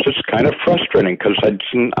sometimes it's kind of frustrating because I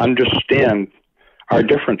didn't understand our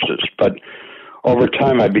differences. But over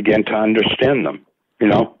time, I began to understand them, you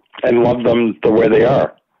know, and love them the way they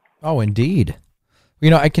are. Oh, indeed. You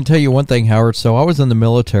know, I can tell you one thing, Howard. So I was in the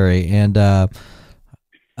military, and I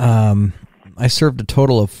served a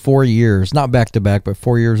total of 4 years, not back to back, but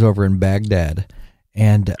 4 years over in Baghdad.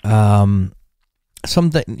 And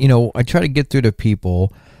something, you know, I try to get through to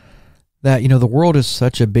people that, you know, the world is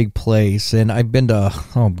such a big place. And I've been to,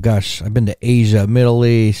 I've been to Asia, Middle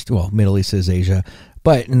East. Well, Middle East is Asia,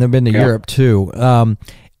 and I've been to Europe too.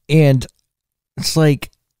 And it's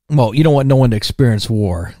like, well, you don't want no one to experience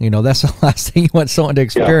war. You know, that's the last thing you want someone to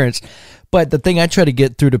experience. Yeah. But the thing I try to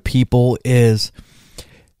get through to people is,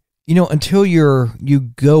 you know, until you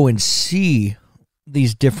go and see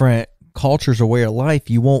these different cultures or way of life,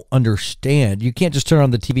 you won't understand. You can't just turn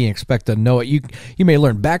on the TV and expect to know it. You may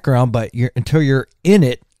learn background, but until you're in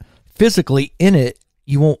it, physically in it,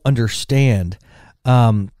 you won't understand.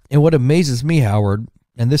 And what amazes me, Howard,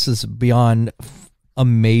 and this is beyond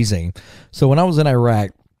amazing. So when I was in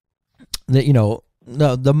Iraq, you know,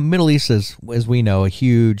 the Middle East is, as we know, a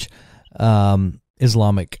huge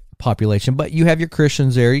Islamic population, but you have your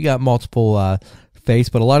Christians there. You got multiple faiths,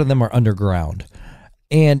 but a lot of them are underground.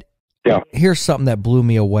 And here's something that blew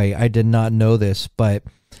me away. I did not know this, but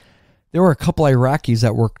there were a couple Iraqis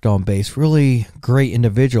that worked on base, really great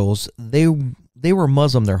individuals. They were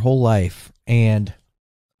Muslim their whole life, and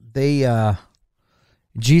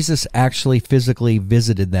Jesus actually physically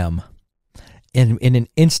visited them, and in an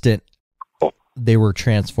instant, they were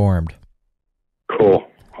transformed. Cool.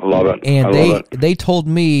 I love it. And they told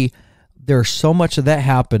me there's so much of that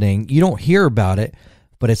happening. You don't hear about it,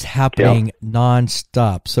 but it's happening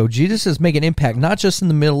nonstop. So Jesus is making impact, not just in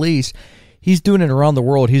the Middle East. He's doing it around the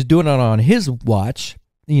world. He's doing it on his watch,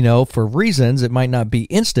 you know, for reasons. It might not be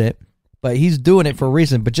instant, but he's doing it for a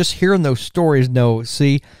reason. But just hearing those stories,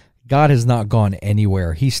 see, God has not gone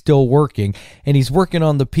anywhere. He's still working, and he's working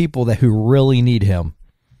on the people who really need him.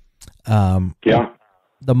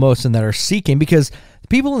 The most, and that are seeking, because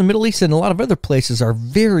people in the Middle East and a lot of other places are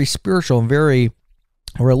very spiritual and very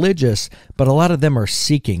religious, but a lot of them are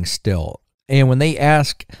seeking still. And when they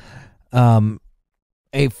ask the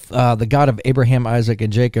God of Abraham, Isaac,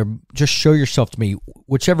 and Jacob, just show yourself to me,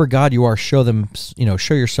 whichever God you are, show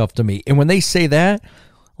yourself to me. And when they say that,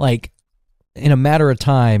 like in a matter of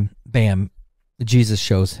time, bam, Jesus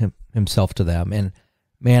shows himself to them. And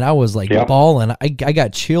man, I was like bawling. I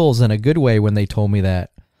got chills in a good way when they told me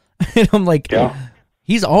that. And I'm like,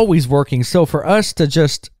 he's always working. So for us to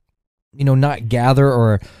just, not gather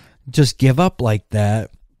or just give up like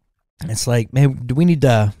that, it's like, man, do we need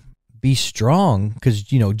to be strong? Because,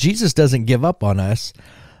 Jesus doesn't give up on us.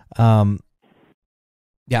 I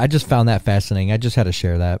just found that fascinating. I just had to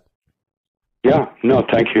share that. Yeah, no,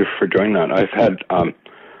 thank you for doing that. I've had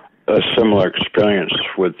a similar experience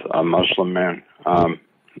with a Muslim man.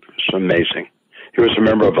 It's amazing. He was a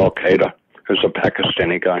member of Al-Qaeda. He was a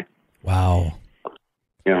Pakistani guy. Wow.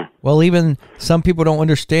 Yeah. Well, even some people don't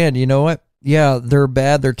understand. You know what? Yeah, they're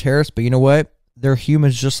bad, they're terrorists, but you know what? They're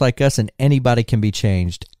humans just like us, and anybody can be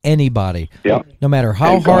changed. Anybody. Yep. No matter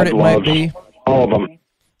how hard it might be. All of them.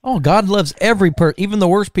 Oh, God loves every person. Even the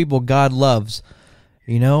worst people, God loves.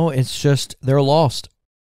 You know, it's just, they're lost.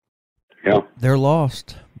 Yeah. They're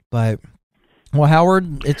lost. But, well,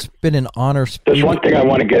 Howard, it's been an honor speaking. There's one thing I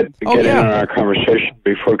want to get in on our conversation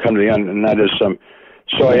before we come to the end, and that is,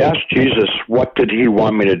 so I asked Jesus, what did he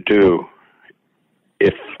want me to do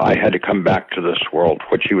if I had to come back to this world,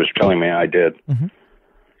 which he was telling me I did.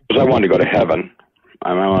 Because I wanted to go to heaven.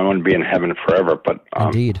 I want to be in heaven forever, but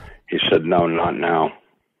Indeed. He said, no, not now.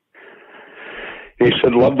 He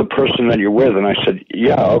said, love the person that you're with. And I said,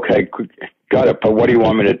 yeah, okay, got it, but what do you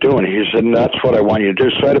want me to do? And he said, that's what I want you to do.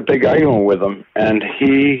 So I had a big argument with him, and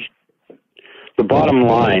the bottom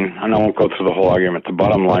line, and I won't go through the whole argument, the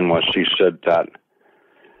bottom line was he said that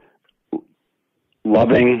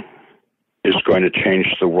loving is going to change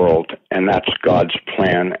the world, and that's God's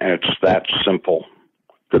plan, and it's that simple.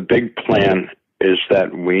 The big plan is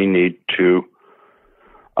that we need to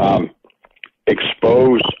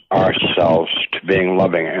expose ourselves to being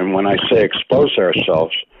loving. And when I say expose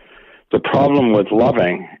ourselves, the problem with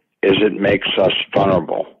loving is it makes us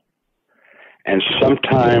vulnerable. And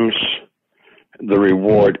sometimes the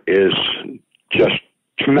reward is just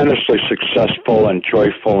tremendously successful and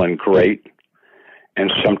joyful and great,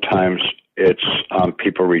 and sometimes it's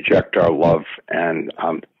people reject our love and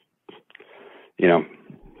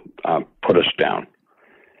put us down.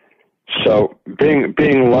 So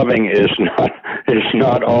being loving is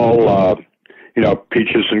not all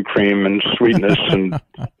peaches and cream and sweetness, and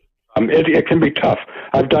it can be tough.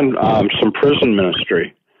 I've done some prison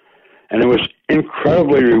ministry, and it was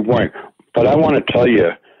incredibly rewarding. But I want to tell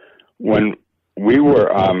you, when we were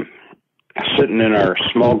sitting in our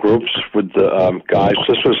small groups with the guys,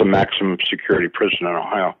 this was a maximum security prison in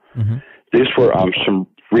Ohio. Mm-hmm. These were some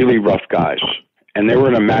really rough guys, and they were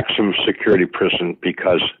in a maximum security prison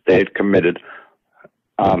because they had committed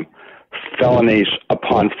felonies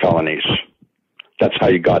upon felonies. That's how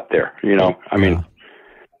you got there.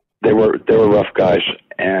 They were rough guys,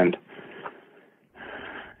 and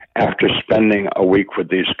after spending a week with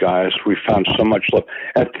these guys, we found so much love.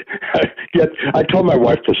 Yet I told my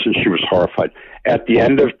wife this, and she was horrified. At the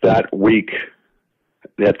end of that week,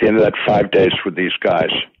 at the end of that 5 days with these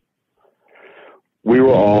guys, we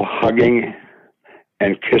were all hugging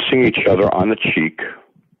and kissing each other on the cheek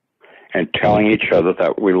and telling each other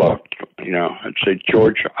that we loved, I'd say,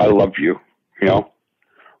 George, I love you,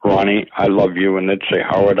 Ronnie, I love you. And they'd say,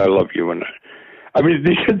 Howard, I love you. And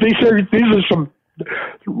these are some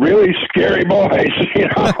really scary boys,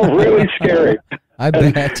 really scary. I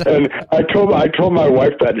bet. And I told my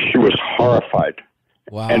wife that, and she was horrified.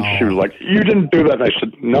 Wow. And she was like, you didn't do that. And I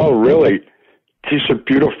said, no, really. These are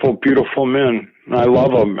beautiful, beautiful men. And I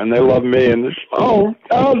love them, and they love me. And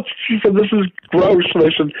she said, this is gross. And I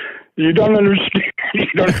said, you don't understand. You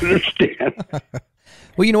don't understand.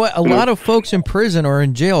 Well, you know what? A lot of folks in prison or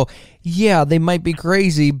in jail, yeah, they might be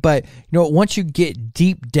crazy, but once you get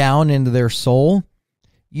deep down into their soul,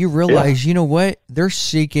 you realize, you know what? They're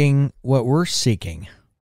seeking what we're seeking.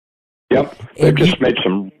 Yep. They've just made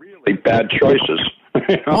some really bad choices.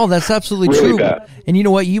 Oh, that's absolutely really true. Bad. And you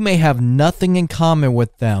know what? You may have nothing in common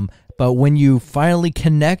with them, but when you finally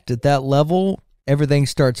connect at that level, everything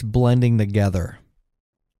starts blending together.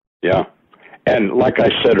 Yeah. And like I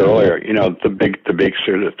said earlier, the big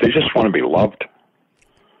they just want to be loved.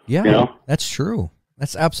 Yeah, that's true.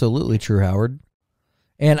 That's absolutely true, Howard.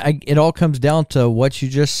 And it all comes down to what you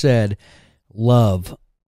just said, love.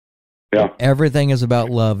 Yeah. Everything is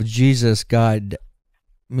about love. Jesus, God,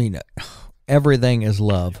 everything is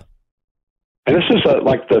love. And this is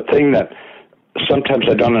like the thing that sometimes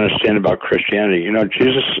I don't understand about Christianity.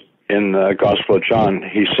 Jesus in the Gospel of John,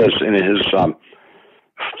 he says in his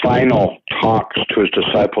final talks to his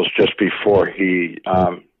disciples just before he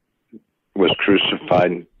was crucified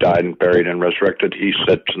and died and buried and resurrected, he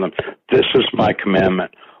said to them, this is my commandment,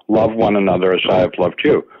 love one another as I have loved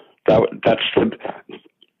you. That's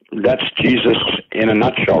Jesus in a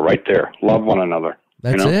nutshell right there. Love one another.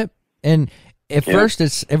 That's it. And at first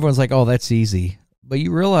everyone's like, oh, that's easy. But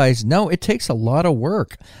you realize, no, it takes a lot of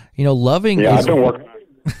work. Loving is... I've been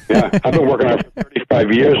working on it for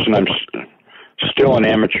 35 years, and I'm still an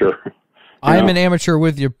amateur. I'm an amateur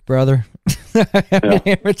with you, brother. I'm an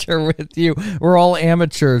amateur with you. We're all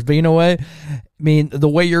amateurs. But you know what? The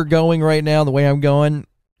way you're going right now, the way I'm going,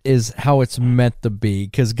 is how it's meant to be.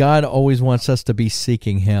 Because God always wants us to be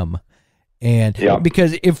seeking Him. And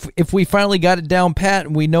because if we finally got it down pat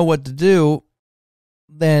and we know what to do,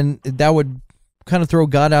 then that would kind of throw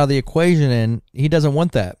God out of the equation, and He doesn't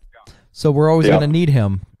want that. So we're always going to need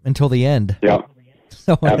him until the end. Yeah,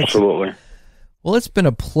 So absolutely. Well, it's been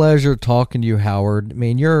a pleasure talking to you, Howard. I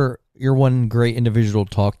mean, you're one great individual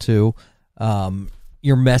to talk to.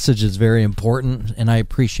 Your message is very important, and I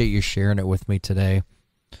appreciate you sharing it with me today.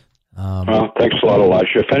 Well, thanks a lot,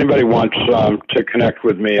 Elijah. If anybody wants to connect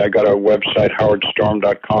with me, I got a website,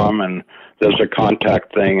 howardstorm.com, and there's a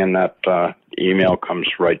contact thing, and that email comes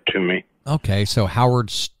right to me. Okay, so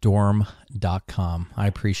howardstorm.com. I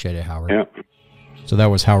appreciate it, Howard. Yeah. So that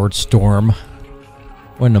was Howard Storm.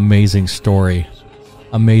 What an amazing story.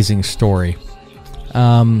 Amazing story.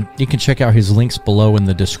 You can check out his links below in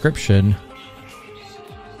the description.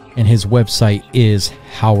 And his website is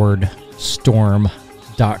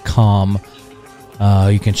howardstorm.com.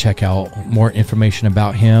 You can check out more information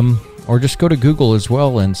about him, or just go to Google as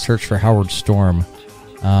well and search for Howard Storm.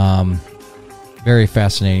 Very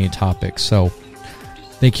fascinating topic. So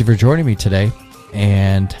thank you for joining me today,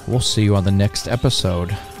 and we'll see you on the next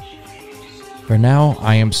episode. For now,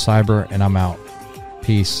 I am Cyber, and I'm out.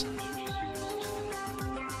 Peace.